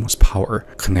to have the most power,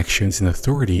 connections and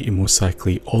authority in most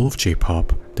likely all of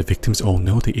J-pop, the victims all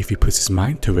know that if he puts his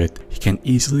mind to it, he can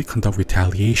easily conduct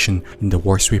retaliation in the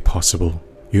worst way possible.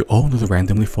 You all know the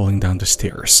randomly falling down the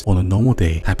stairs on a normal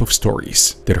day type of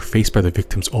stories that are faced by the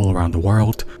victims all around the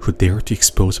world who dare to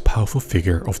expose a powerful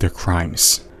figure of their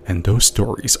crimes. And those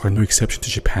stories are no exception to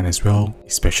Japan as well,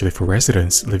 especially for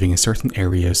residents living in certain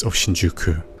areas of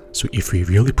Shinjuku. So if we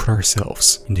really put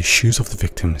ourselves in the shoes of the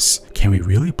victims, can we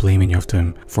really blame any of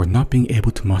them for not being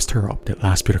able to muster up that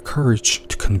last bit of courage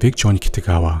to convict Johnny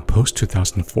Kitagawa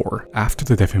post-2004 after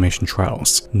the defamation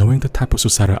trials, knowing the type of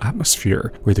societal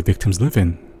atmosphere where the victims live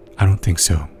in? I don't think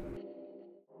so.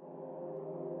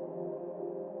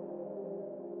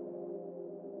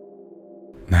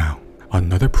 Now,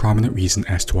 another prominent reason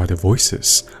as to why the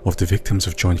voices of the victims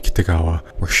of Johnny Kitagawa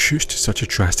were shushed to such a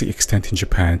drastic extent in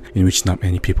Japan, in which not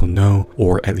many people know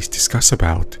or at least discuss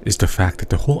about, is the fact that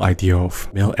the whole idea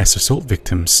of male assault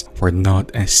victims were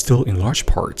not, and still in large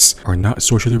parts are not,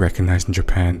 socially recognized in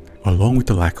Japan, along with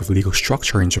the lack of legal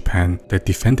structure in Japan that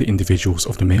defend the individuals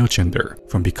of the male gender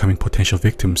from becoming potential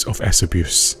victims of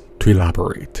abuse. To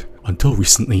elaborate, until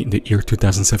recently in the year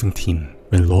 2017,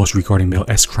 when laws regarding male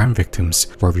crime victims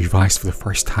were revised for the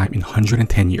first time in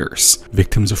 110 years,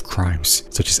 victims of crimes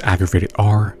such as aggravated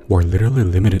R were literally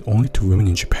limited only to women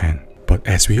in Japan. But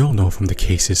as we all know from the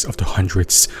cases of the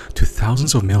hundreds to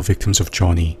thousands of male victims of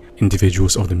Johnny,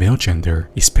 individuals of the male gender,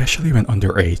 especially when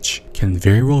underage, can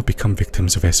very well become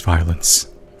victims of violence.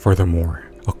 Furthermore,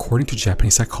 according to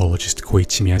Japanese psychologist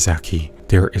Koichi Miyazaki,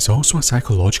 there is also a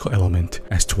psychological element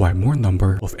as to why more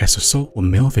number of assault or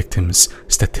male victims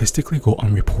statistically go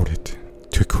unreported.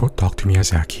 To quote Dr.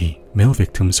 Miyazaki, male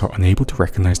victims are unable to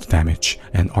recognize the damage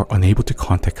and are unable to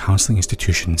contact counseling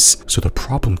institutions, so the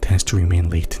problem tends to remain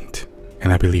latent.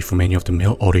 And I believe for many of the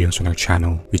male audience on our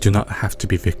channel, we do not have to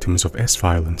be victims of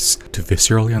violence to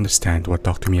viscerally understand what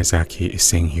Dr. Miyazaki is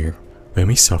saying here. When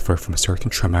we suffer from certain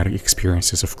traumatic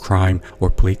experiences of crime or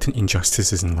blatant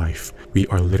injustices in life, we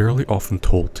are literally often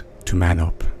told to man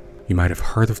up. You might have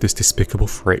heard of this despicable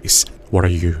phrase, "What are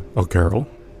you, a girl?"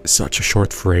 Such a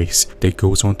short phrase that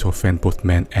goes on to offend both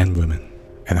men and women.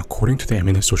 And according to the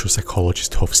eminent social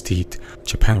psychologist Hofstede,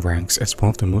 Japan ranks as one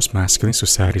of the most masculine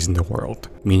societies in the world,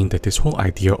 meaning that this whole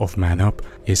idea of man up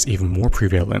is even more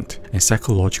prevalent and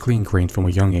psychologically ingrained from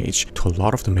a young age to a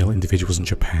lot of the male individuals in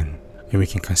Japan. And we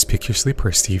can conspicuously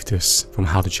perceive this from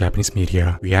how the Japanese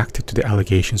media reacted to the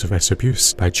allegations of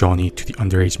abuse by Johnny to the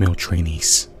underage male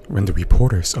trainees. When the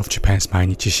reporters of Japan's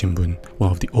Mainichi Shimbun,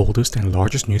 one of the oldest and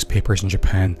largest newspapers in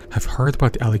Japan, have heard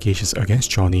about the allegations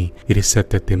against Johnny, it is said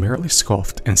that they merely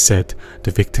scoffed and said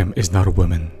the victim is not a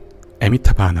woman. Emi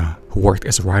Tabana, who worked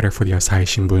as a writer for the Asahi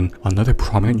Shimbun, another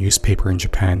prominent newspaper in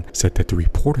Japan, said that the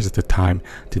reporters at the time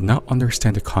did not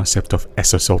understand the concept of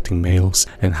assaulting males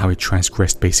and how it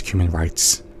transgressed basic human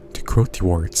rights. To quote the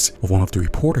words of one of the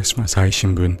reporters from Asahi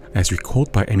Shimbun, as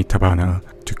recalled by Emi Tabana,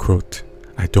 to quote,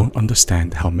 "I don't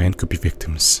understand how men could be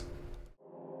victims."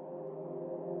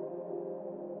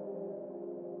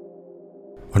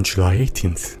 On July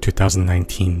 18th,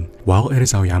 2019, while at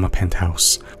his Aoyama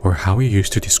penthouse, or how he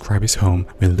used to describe his home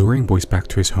when luring boys back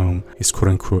to his home, his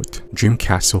quote-unquote dream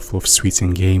castle full of sweets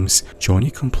and games,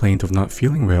 Johnny complained of not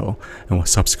feeling well and was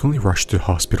subsequently rushed to the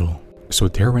hospital. So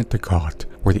there went the god,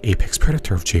 or the apex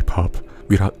predator of J-pop,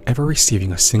 without ever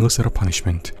receiving a single set of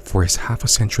punishment for his half a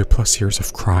century plus years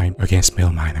of crime against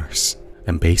male minors.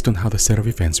 And based on how the set of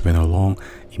events went along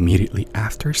immediately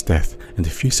after his death and the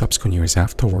few subsequent years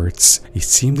afterwards, it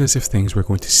seemed as if things were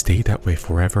going to stay that way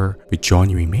forever, with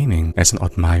Johnny remaining as an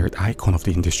admired icon of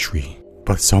the industry.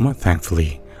 But somewhat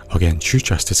thankfully, Again, true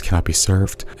justice cannot be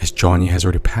served, as Johnny has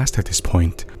already passed at this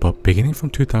point, but beginning from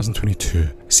 2022,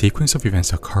 a sequence of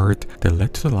events occurred that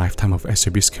led to the lifetime of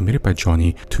abuse committed by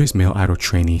Johnny to his male idol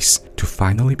trainees to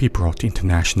finally be brought to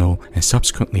international and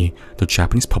subsequently the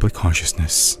Japanese public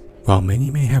consciousness. While many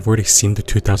may have already seen the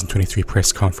 2023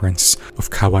 press conference of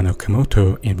Kawa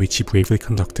Okamoto in which he bravely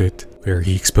conducted, where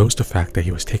he exposed the fact that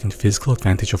he was taken physical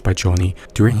advantage of by Johnny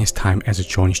during his time as a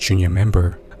Johnny's junior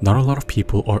member, not a lot of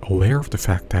people are aware of the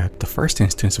fact that the first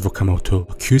instance of Okamoto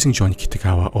accusing Johnny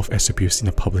Kitagawa of abuse in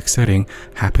a public setting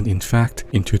happened in fact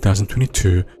in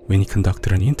 2022 when he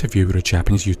conducted an interview with a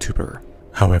Japanese YouTuber.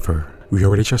 However, we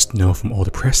already just know from all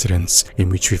the precedents in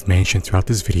which we've mentioned throughout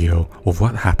this video of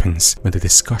what happens when the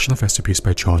discussion of abuse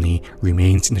by Johnny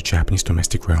remains in the Japanese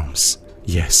domestic realms.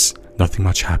 Yes, nothing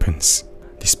much happens.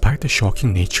 Despite the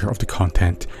shocking nature of the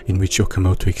content in which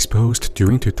Okamoto exposed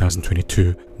during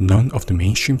 2022, none of the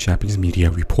mainstream Japanese media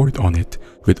reported on it,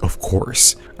 with of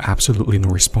course, absolutely no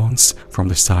response from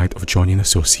the side of Johnny and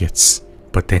Associates.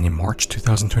 But then in March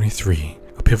 2023,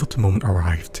 a pivotal moment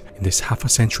arrived in this half a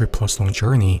century plus long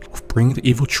journey of bringing the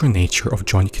evil true nature of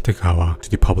Johnny Kitagawa to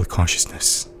the public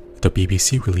consciousness. The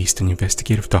BBC released an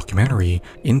investigative documentary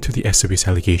into the abuse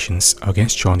allegations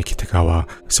against Johnny Kitagawa,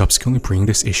 subsequently bringing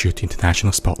this issue to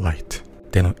international spotlight.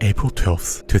 Then on April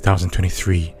 12,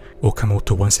 2023,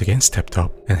 Okamoto once again stepped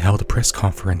up and held a press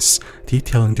conference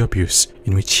detailing the abuse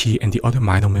in which he and the other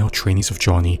minor male trainees of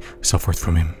Johnny suffered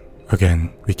from him.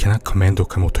 Again, we cannot commend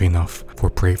Okamoto enough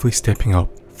for bravely stepping up,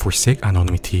 forsake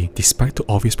anonymity despite the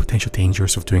obvious potential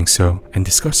dangers of doing so, and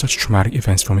discuss such traumatic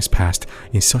events from his past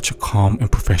in such a calm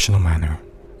and professional manner.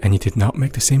 And he did not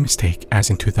make the same mistake as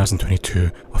in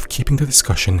 2022 of keeping the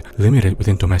discussion limited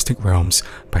within domestic realms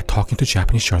by talking to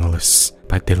Japanese journalists,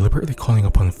 by deliberately calling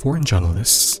upon foreign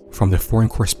journalists from the Foreign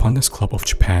Correspondents Club of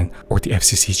Japan or the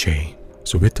FCCJ.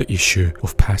 So with the issue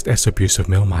of past abuse of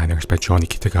male minors by Johnny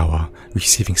Kitagawa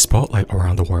receiving spotlight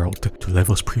around the world to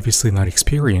levels previously not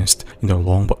experienced in their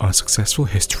long but unsuccessful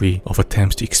history of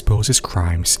attempts to expose his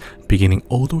crimes, beginning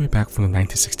all the way back from the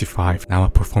 1965 Nama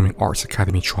Performing Arts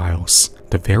Academy trials,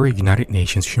 the very United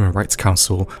Nations Human Rights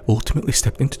Council ultimately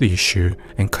stepped into the issue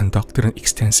and conducted an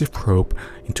extensive probe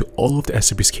into all of the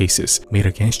abuse cases made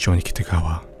against Johnny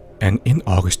Kitagawa. And in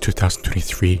August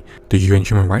 2023, the UN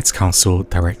Human Rights Council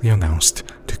directly announced,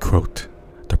 to quote,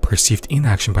 "The perceived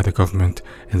inaction by the government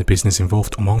and the business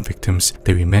involved among victims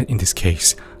that we met in this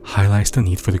case highlights the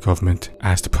need for the government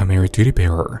as the primary duty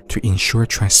bearer to ensure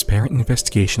transparent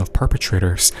investigation of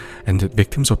perpetrators and that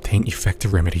victims obtain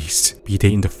effective remedies, be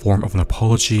they in the form of an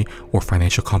apology or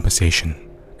financial compensation."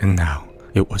 And now,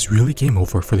 it was really game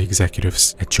over for the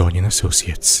executives at Johnny and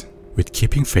Associates. With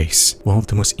keeping face, one of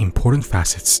the most important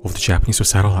facets of the Japanese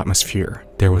societal atmosphere,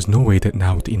 there was no way that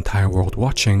now with the entire world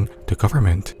watching, the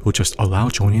government would just allow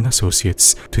Johnny and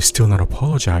Associates to still not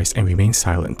apologize and remain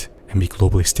silent, and be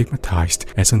globally stigmatized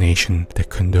as a nation that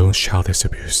condones child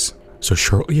abuse. So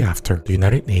shortly after the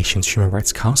United Nations Human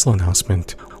Rights Council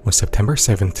announcement, on September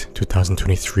 7,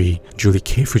 2023, Julie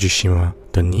K. Fujishima,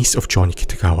 the niece of Johnny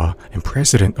Kitagawa and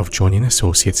president of Johnny and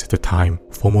Associates at the time,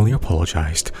 formally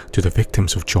apologized to the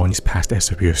victims of Johnny's past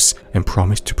abuse and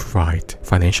promised to provide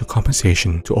financial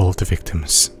compensation to all of the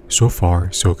victims. So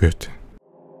far, so good.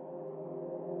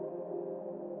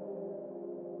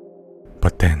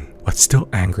 But then, what still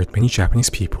angered many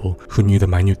Japanese people who knew the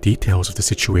minute details of the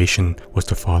situation was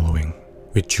the following.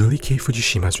 With Julie K.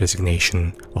 Fujishima's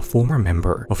resignation, a former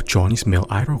member of Johnny's male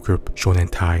idol group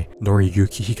Shonentai,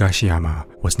 Noriyuki Higashiyama,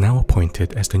 was now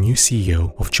appointed as the new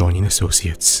CEO of Johnny and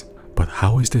Associates. But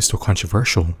how is this so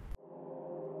controversial?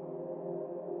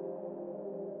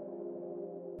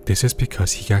 This is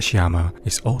because Higashiyama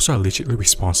is also allegedly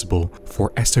responsible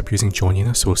for abusing Johnny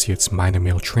and Associates' minor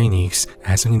male trainees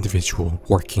as an individual,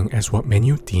 working as what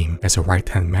many would deem as a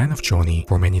right-hand man of Johnny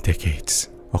for many decades.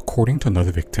 According to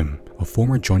another victim, a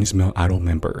former Johnny's male idol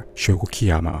member, Shogo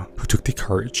Kiyama, who took the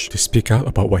courage to speak out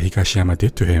about what Higashiyama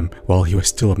did to him while he was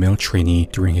still a male trainee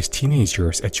during his teenage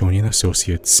years at Johnny and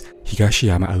Associates,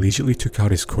 Higashiyama allegedly took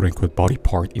out his quote-unquote body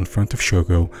part in front of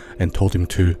Shogo and told him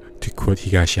to quote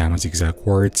Higashiyama's exact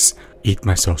words, "Eat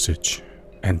my sausage."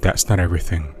 And that's not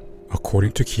everything.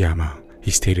 According to Kiyama,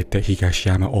 he stated that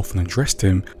Higashiyama often undressed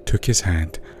him, took his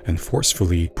hand, and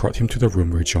forcefully brought him to the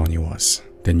room where Johnny was.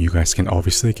 Then you guys can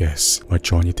obviously guess what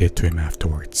Johnny did to him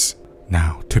afterwards.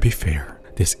 Now, to be fair,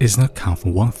 this is an account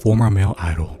from one former male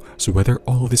idol, so whether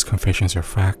all of these confessions are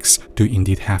facts do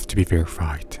indeed have to be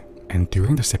verified. And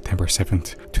during the September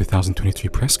 7th, 2023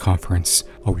 press conference,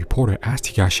 a reporter asked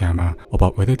Higashiyama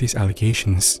about whether these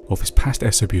allegations of his past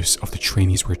abuse of the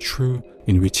trainees were true,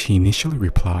 in which he initially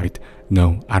replied,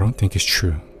 "No, I don't think it's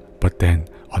true." But then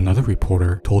another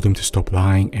reporter told him to stop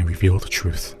lying and reveal the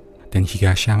truth. Then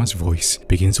Higashiyama's voice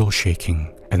begins all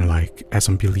shaking, and like, as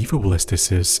unbelievable as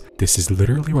this is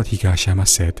literally what Higashiyama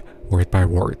said, word by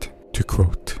word. To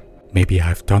quote, "Maybe I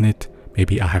have done it,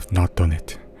 maybe I have not done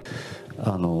it."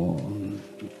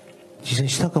 実際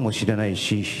したかもしれない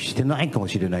し、してないかも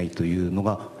しれないというの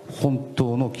が本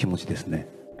当の気持ちですね。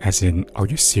 As in, are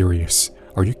you serious?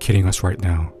 Are you kidding us right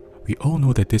now? We all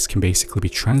know that this can basically be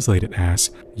translated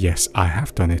as, yes, I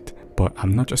have done it, but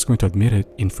I'm not just going to admit it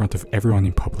in front of everyone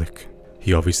in public.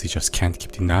 He obviously just can't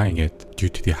keep denying it due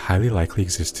to the highly likely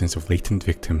existence of latent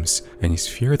victims and his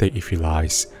fear that if he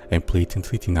lies and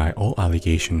blatantly deny all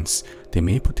allegations, they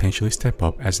may potentially step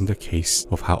up, as in the case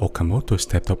of how Okamoto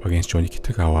stepped up against Johnny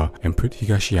Kitagawa and put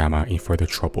Higashiyama in further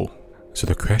trouble. So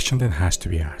the question then has to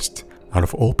be asked, out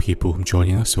of all people whom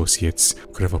Johnny and Associates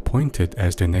could have appointed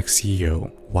as their next CEO,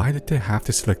 why did they have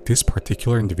to select this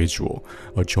particular individual,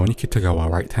 a Johnny Kitagawa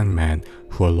right-hand man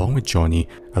who, along with Johnny,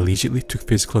 allegedly took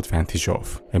physical advantage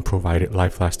of and provided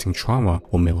life-lasting trauma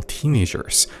on male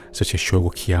teenagers such as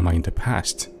Shogo Kiyama in the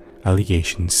past,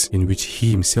 allegations in which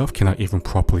he himself cannot even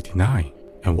properly deny?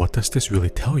 And what does this really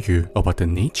tell you about the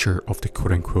nature of the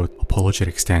quote-unquote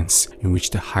apologetic stance in which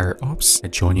the higher-ups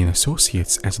at Johnny and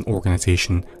Associates as an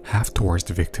organization have towards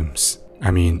the victims?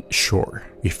 I mean, sure,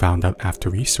 we found out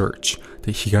after research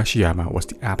that Higashiyama was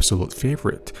the absolute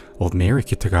favorite of Mary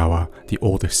Kitagawa, the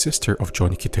oldest sister of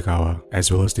Johnny Kitagawa,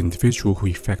 as well as the individual who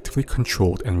effectively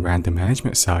controlled and ran the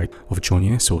management side of Johnny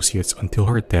and Associates until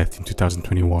her death in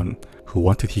 2021. Who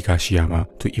wanted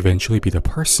Higashiyama to eventually be the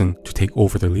person to take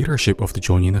over the leadership of the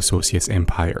Johnny and Associates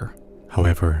empire.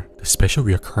 However, the Special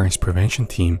Reoccurrence Prevention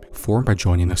Team formed by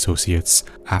Johnny and Associates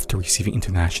after receiving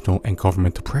international and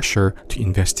governmental pressure to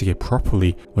investigate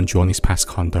properly on Johnny's past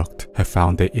conduct have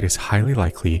found that it is highly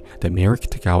likely that Mary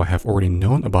Kitagawa have already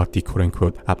known about the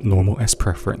quote-unquote abnormal S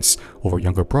preference over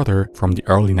younger brother from the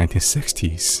early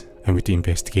 1960s. And with the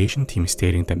investigation team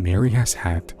stating that Mary has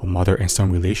had a mother and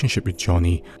son relationship with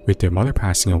Johnny, with their mother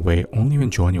passing away only when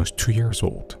Johnny was 2 years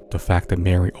old. The fact that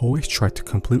Mary always tried to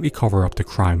completely cover up the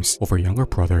crimes of her younger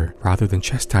brother rather than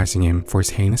chastising him for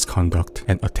his heinous conduct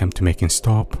and attempt to make him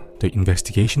stop. The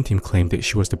investigation team claimed that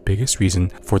she was the biggest reason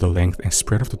for the length and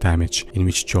spread of the damage in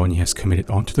which Johnny has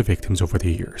committed onto the victims over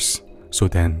the years. So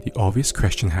then, the obvious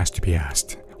question has to be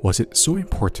asked. Was it so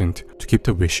important to keep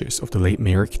the wishes of the late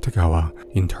Mary Kitagawa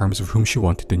in terms of whom she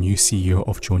wanted the new CEO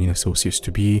of Johnny & Associates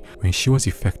to be when she was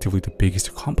effectively the biggest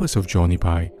accomplice of Johnny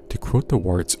by, to quote the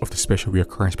words of the Special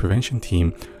Reoccurrence Prevention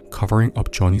Team, covering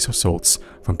up Johnny's assaults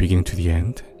from beginning to the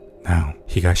end? Now,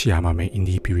 Higashiyama may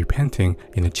indeed be repenting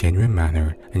in a genuine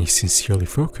manner, and is sincerely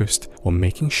focused on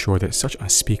making sure that such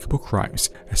unspeakable crimes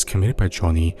as committed by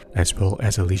Johnny, as well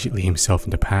as allegedly himself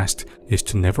in the past, is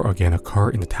to never again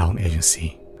occur in the talent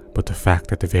agency. But the fact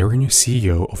that the very new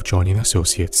CEO of Johnny &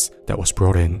 Associates that was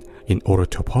brought in order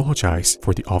to apologize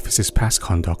for the office's past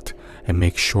conduct and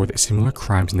make sure that similar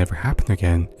crimes never happen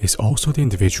again is also the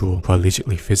individual who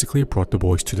allegedly physically brought the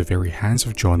boys to the very hands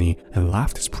of Johnny and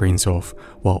laughed his brains off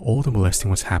while all the molesting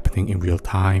was happening in real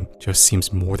time just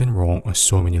seems more than wrong on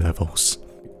so many levels.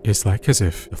 It's like as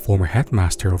if the former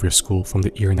headmaster of your school from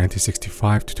the year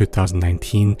 1965 to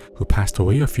 2019, who passed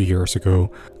away a few years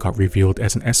ago, got revealed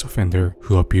as an S-offender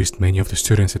who abused many of the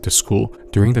students at the school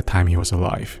during the time he was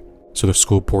alive. So the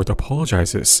school board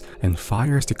apologizes and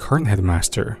fires the current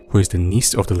headmaster, who is the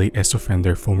niece of the late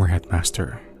S-offender former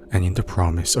headmaster. And in the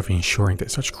promise of ensuring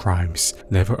that such crimes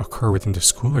never occur within the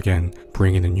school again,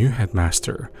 bring in a new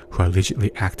headmaster who allegedly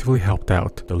actively helped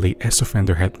out the late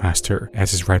S-offender headmaster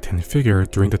as his right-hand figure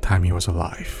during the time he was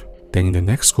alive. Then in the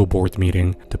next school board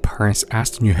meeting, the parents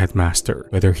asked the new headmaster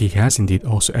whether he has indeed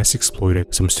also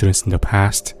exploited some students in the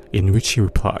past, in which he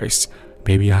replies,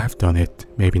 "Maybe I have done it,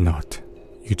 maybe not."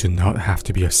 You do not have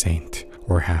to be a saint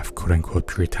or have quote-unquote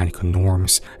puritanical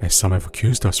norms, as some have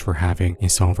accused us for having in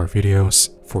some of our videos,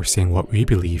 for saying what we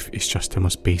believe is just the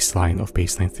most baseline of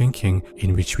baseline thinking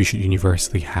in which we should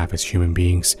universally have as human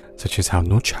beings, such as how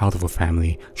no child of a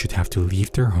family should have to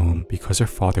leave their home because their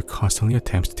father constantly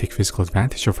attempts to take physical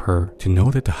advantage of her, to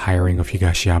know that the hiring of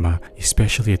Higashiyama,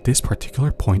 especially at this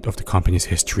particular point of the company's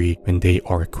history when they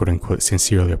are quote-unquote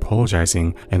sincerely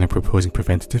apologizing and are proposing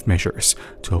preventative measures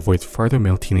to avoid further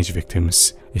male teenage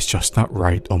victims, is just not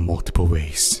right on multiple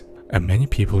ways. And many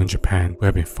people in Japan who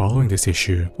have been following this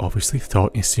issue obviously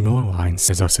thought in similar lines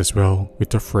as us as well,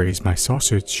 with the phrase "my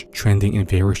sausage" trending in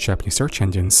various Japanese search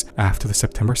engines after the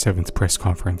September 7th press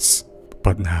conference.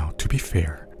 But now, to be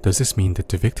fair, does this mean that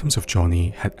the victims of Johnny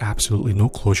had absolutely no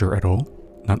closure at all?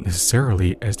 Not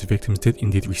necessarily, as the victims did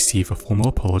indeed receive a formal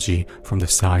apology from the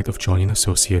side of Johnny and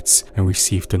Associates and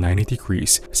received the 90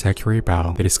 degrees Sakura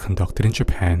bow that is conducted in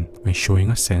Japan when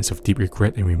showing a sense of deep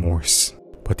regret and remorse.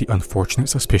 But the unfortunate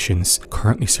suspicions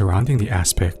currently surrounding the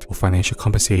aspect of financial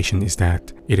compensation is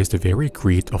that it is the very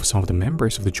greed of some of the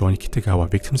members of the Johnny Kitagawa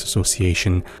Victims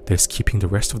Association that is keeping the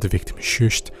rest of the victims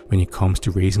shushed when it comes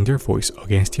to raising their voice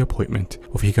against the appointment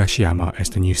of Higashiyama as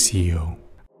the new CEO.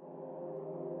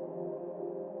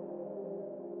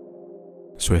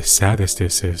 So as sad as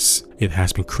this is, it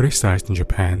has been criticized in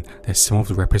Japan that some of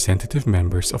the representative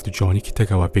members of the Johnny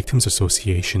Kitagawa Victims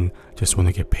Association just want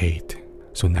to get paid.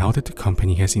 So now that the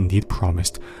company has indeed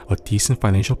promised a decent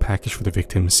financial package for the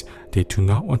victims, they do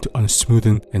not want to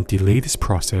unsmoothen and delay this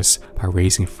process by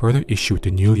raising further issue with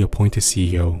the newly appointed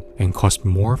CEO and cause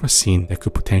more of a scene that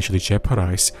could potentially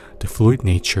jeopardize the fluid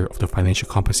nature of the financial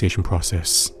compensation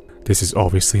process. This is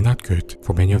obviously not good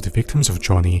for many of the victims of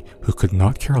Johnny who could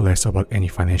not care less about any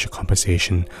financial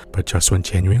compensation but just want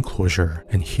genuine closure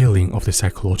and healing of the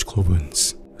psychological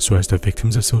wounds. So as the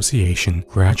Victims Association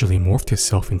gradually morphed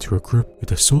itself into a group with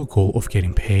the sole goal of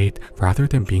getting paid rather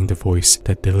than being the voice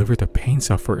that delivered the pain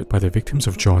suffered by the victims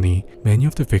of Johnny, many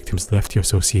of the victims left the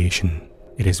association.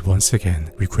 It is once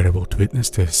again regrettable to witness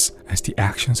this, as the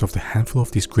actions of the handful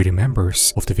of these greedy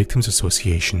members of the Victims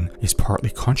Association is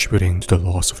partly contributing to the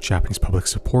loss of Japanese public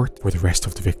support for the rest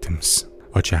of the victims.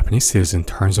 A Japanese citizen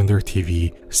turns on their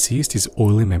TV, sees these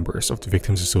oily members of the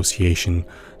Victims Association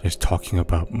just talking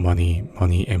about money,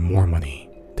 money, and more money.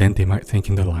 Then they might think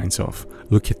in the lines of,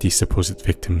 look at these supposed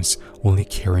victims only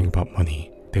caring about money.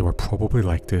 They were probably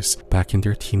like this back in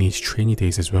their teenage trainee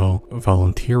days as well,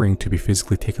 volunteering to be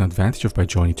physically taken advantage of by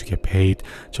Johnny to get paid,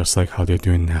 just like how they're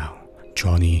doing now.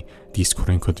 Johnny, these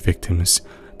quote-unquote victims,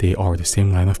 they are the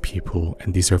same line of people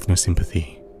and deserve no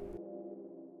sympathy.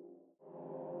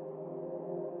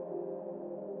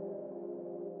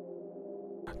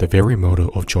 The very motto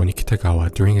of Johnny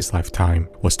Kitagawa during his lifetime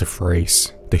was the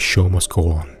phrase, "The show must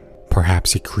go on."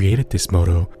 Perhaps he created this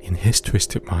motto in his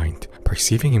twisted mind,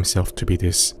 perceiving himself to be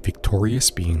this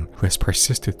victorious being who has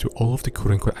persisted through all of the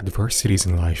quote-unquote adversities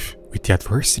in life, with the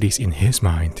adversities in his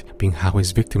mind being how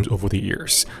his victims over the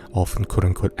years often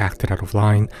quote-unquote acted out of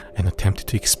line and attempted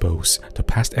to expose the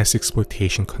past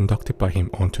exploitation conducted by him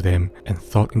onto them and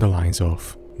thought in the lines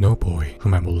of, "No boy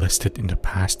whom I molested in the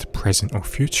past, present, or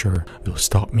future will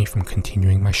stop me from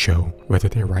continuing my show, whether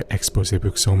they write expose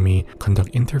books on me, conduct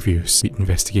interviews with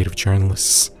investigative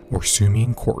journalists, or sue me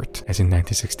in court as in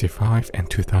 1965 and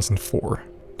 2004.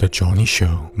 The Johnny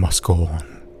Show must go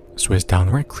on." So as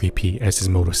downright creepy as his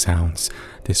motto sounds,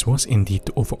 this was indeed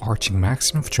the overarching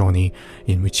maxim of Johnny,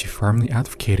 in which he firmly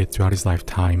advocated throughout his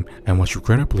lifetime and was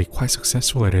regrettably quite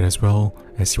successful at it as well,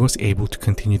 as he was able to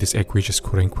continue this egregious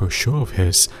quote-unquote show of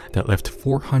his that left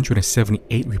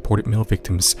 478 reported male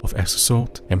victims of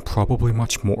assault and probably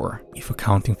much more, if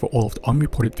accounting for all of the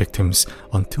unreported victims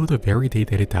until the very day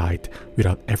that he died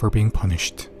without ever being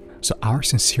punished. So our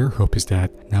sincere hope is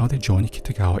that now that Johnny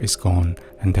Kitagawa is gone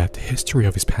and that the history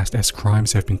of his past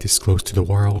crimes have been disclosed to the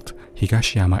world,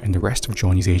 Higashiyama and the rest of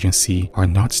Johnny's agency are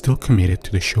not still committed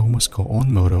to the show must go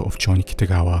on motto of Johnny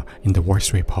Kitagawa in the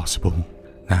worst way possible.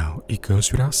 Now, it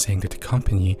goes without saying that the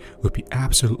company would be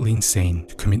absolutely insane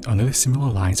to commit another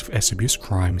similar lines of abuse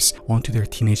crimes onto their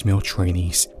teenage male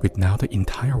trainees, with now the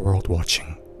entire world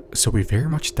watching. So we very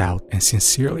much doubt and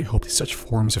sincerely hope that such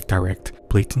forms of direct,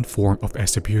 blatant form of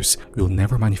abuse will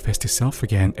never manifest itself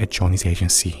again at Johnny's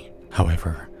agency.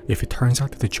 However, if it turns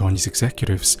out that the Johnny's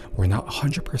executives were not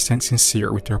 100%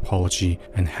 sincere with their apology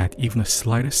and had even the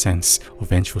slightest sense of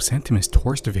vengeful sentiments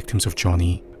towards the victims of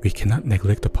Johnny, we cannot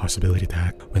neglect the possibility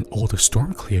that when all the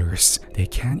storm clears, they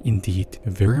can indeed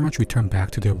very much return back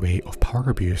to their way of power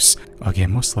abuse,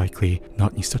 again most likely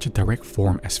not in such a direct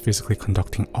form as physically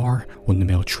conducting R on the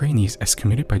male trainees as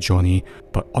committed by Johnny,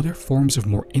 but other forms of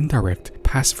more indirect,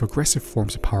 passive-aggressive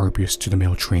forms of power abuse to the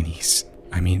male trainees.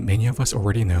 I mean, many of us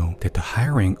already know that the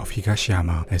hiring of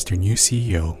Higashiyama as their new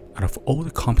CEO, out of all the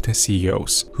competent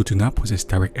CEOs who do not possess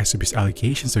direct abuse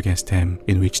allegations against them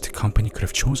in which the company could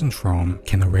have chosen from,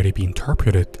 can already be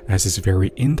interpreted as this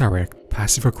very indirect,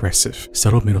 passive-aggressive,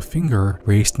 subtle middle finger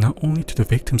raised not only to the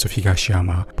victims of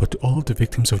Higashiyama, but to all of the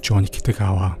victims of Johnny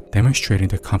Kitagawa, demonstrating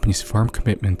the company's firm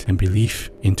commitment and belief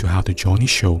into how the Johnny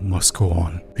Show must go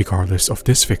on, regardless of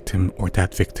this victim or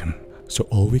that victim. So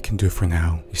all we can do for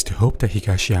now is to hope that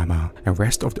Higashiyama and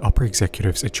rest of the upper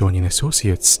executives at Johnny &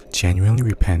 Associates genuinely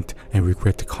repent and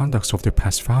regret the conduct of their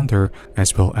past founder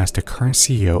as well as the current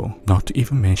CEO, not to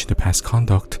even mention the past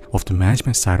conduct of the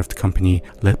management side of the company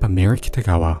led by Mary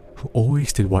Kitagawa, who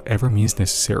always did whatever means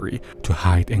necessary to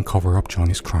hide and cover up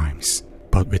Johnny's crimes.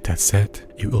 But with that said,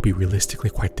 it will be realistically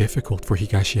quite difficult for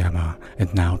Higashiyama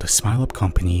and now the Smile Up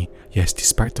company. Yes,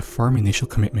 despite the firm initial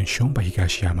commitment shown by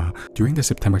Higashiyama during the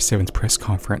September 7th press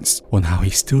conference on how he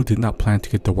still did not plan to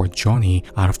get the word Johnny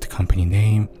out of the company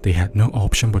name, they had no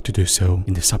option but to do so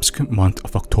in the subsequent month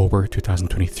of October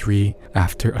 2023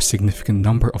 after a significant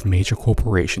number of major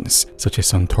corporations such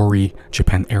as Suntory,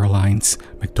 Japan Airlines,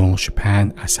 McDonald's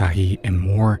Japan, Asahi, and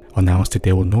more announced that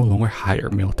they will no longer hire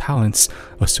male talents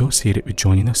associated with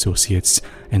Johnny & Associates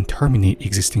and terminate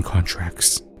existing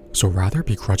contracts. So rather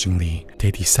begrudgingly,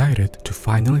 they decided to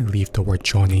finally leave the word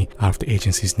Johnny out of the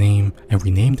agency's name and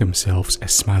rename themselves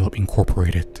as Smile Up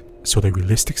Incorporated. So the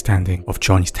realistic standing of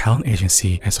Johnny's talent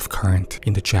agency as of current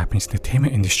in the Japanese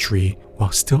entertainment industry,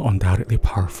 while still undoubtedly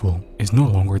powerful, is no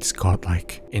longer this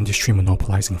godlike, industry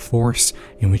monopolizing force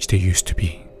in which they used to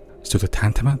be. So the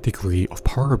tantamount degree of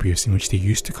power abuse in which they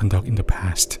used to conduct in the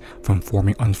past, from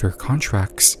forming unfair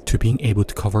contracts to being able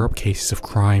to cover up cases of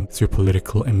crime through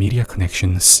political and media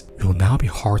connections, will now be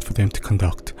hard for them to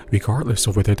conduct, regardless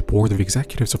of whether the board of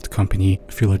executives of the company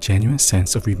feel a genuine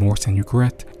sense of remorse and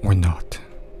regret or not.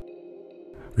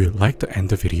 We would like to end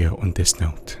the video on this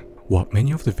note. What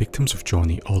many of the victims of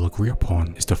Johnny all agree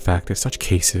upon is the fact that such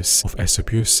cases of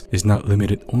S-abuse is not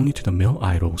limited only to the male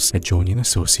idols at Johnny &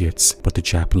 Associates, but the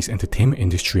Japanese entertainment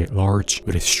industry at large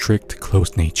with its strict,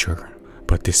 closed nature.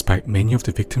 But despite many of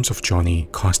the victims of Johnny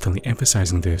constantly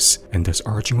emphasizing this and thus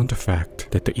urging on the fact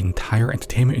that the entire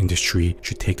entertainment industry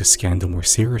should take the scandal more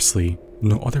seriously,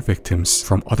 no other victims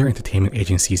from other entertainment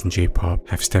agencies in J-pop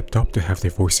have stepped up to have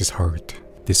their voices heard.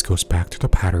 This goes back to the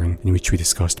pattern in which we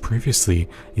discussed previously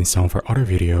in some of our other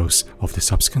videos of the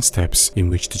subsequent steps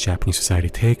in which the Japanese society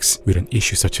takes with an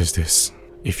issue such as this.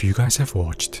 If you guys have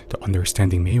watched the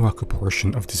Understanding Meiwaku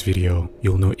portion of this video,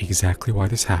 you'll know exactly why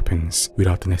this happens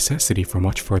without the necessity for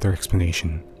much further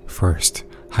explanation. First,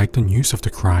 hide the news of the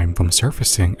crime from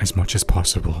surfacing as much as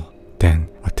possible. Then,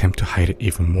 attempt to hide it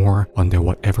even more under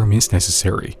whatever means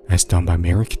necessary, as done by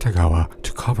Mary Kitagawa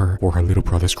to cover for her little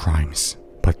brother's crimes.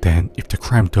 But then, if the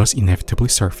crime does inevitably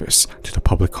surface to the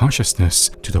public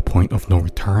consciousness to the point of no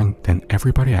return, then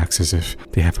everybody acts as if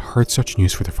they have heard such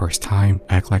news for the first time,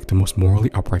 act like the most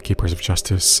morally upright keepers of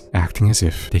justice, acting as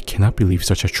if they cannot believe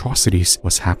such atrocities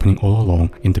was happening all along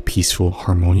in the peaceful,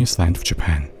 harmonious land of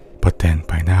Japan. But then,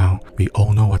 by now, we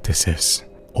all know what this is.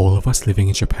 All of us living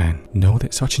in Japan know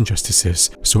that such injustices,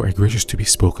 so egregious to be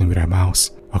spoken with our mouths,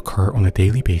 occur on a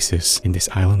daily basis in this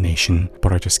island nation,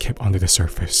 but are just kept under the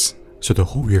surface. So the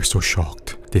whole "we're so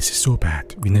shocked, this is so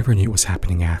bad, we never knew it was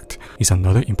happening" act is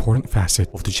another important facet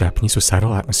of the Japanese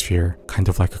societal atmosphere, kind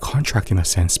of like a contract in a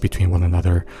sense between one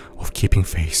another of keeping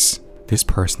face. This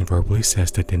person verbally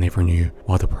says that they never knew,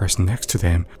 while the person next to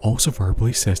them also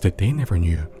verbally says that they never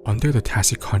knew, under the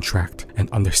tacit contract and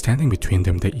understanding between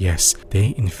them that yes, they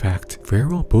in fact very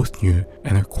well both knew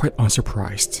and are quite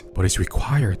unsurprised, but is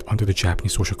required under the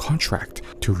Japanese social contract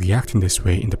to react in this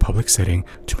way in the public setting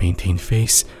to maintain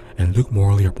face and look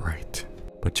morally upright.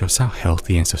 But just how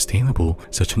healthy and sustainable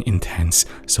such an intense,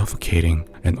 suffocating,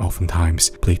 and oftentimes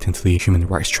blatantly human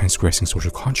rights transgressing social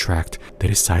contract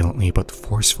that is silently but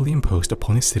forcefully imposed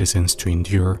upon its citizens to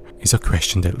endure is a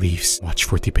question that leaves much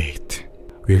for debate.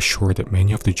 We are sure that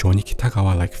many of the Johnny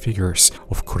Kitagawa-like figures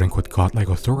of quote-unquote godlike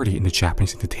authority in the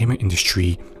Japanese entertainment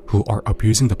industry who are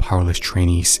abusing the powerless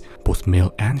trainees, both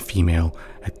male and female,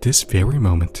 at this very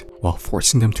moment while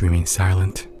forcing them to remain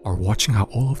silent, are watching how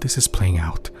all of this is playing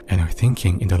out and are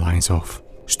thinking in the lines of,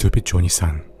 "Stupid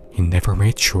Johnny-san. He never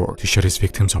made sure to shut his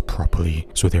victims up properly,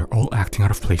 so they're all acting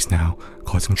out of place now,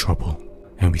 causing trouble."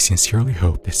 And we sincerely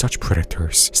hope that such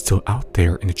predators still out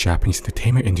there in the Japanese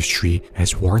entertainment industry,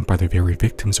 as warned by the very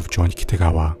victims of Johnny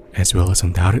Kitagawa, as well as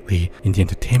undoubtedly in the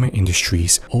entertainment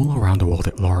industries all around the world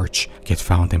at large, get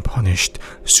found and punished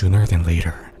sooner than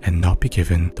later, and not be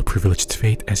given the privileged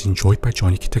fate as enjoyed by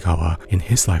Johnny Kitagawa in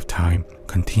his lifetime,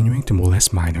 continuing to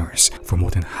molest minors for more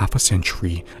than half a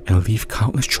century and leave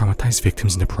countless traumatized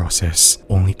victims in the process,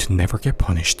 only to never get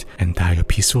punished and die a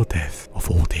peaceful death of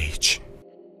old age.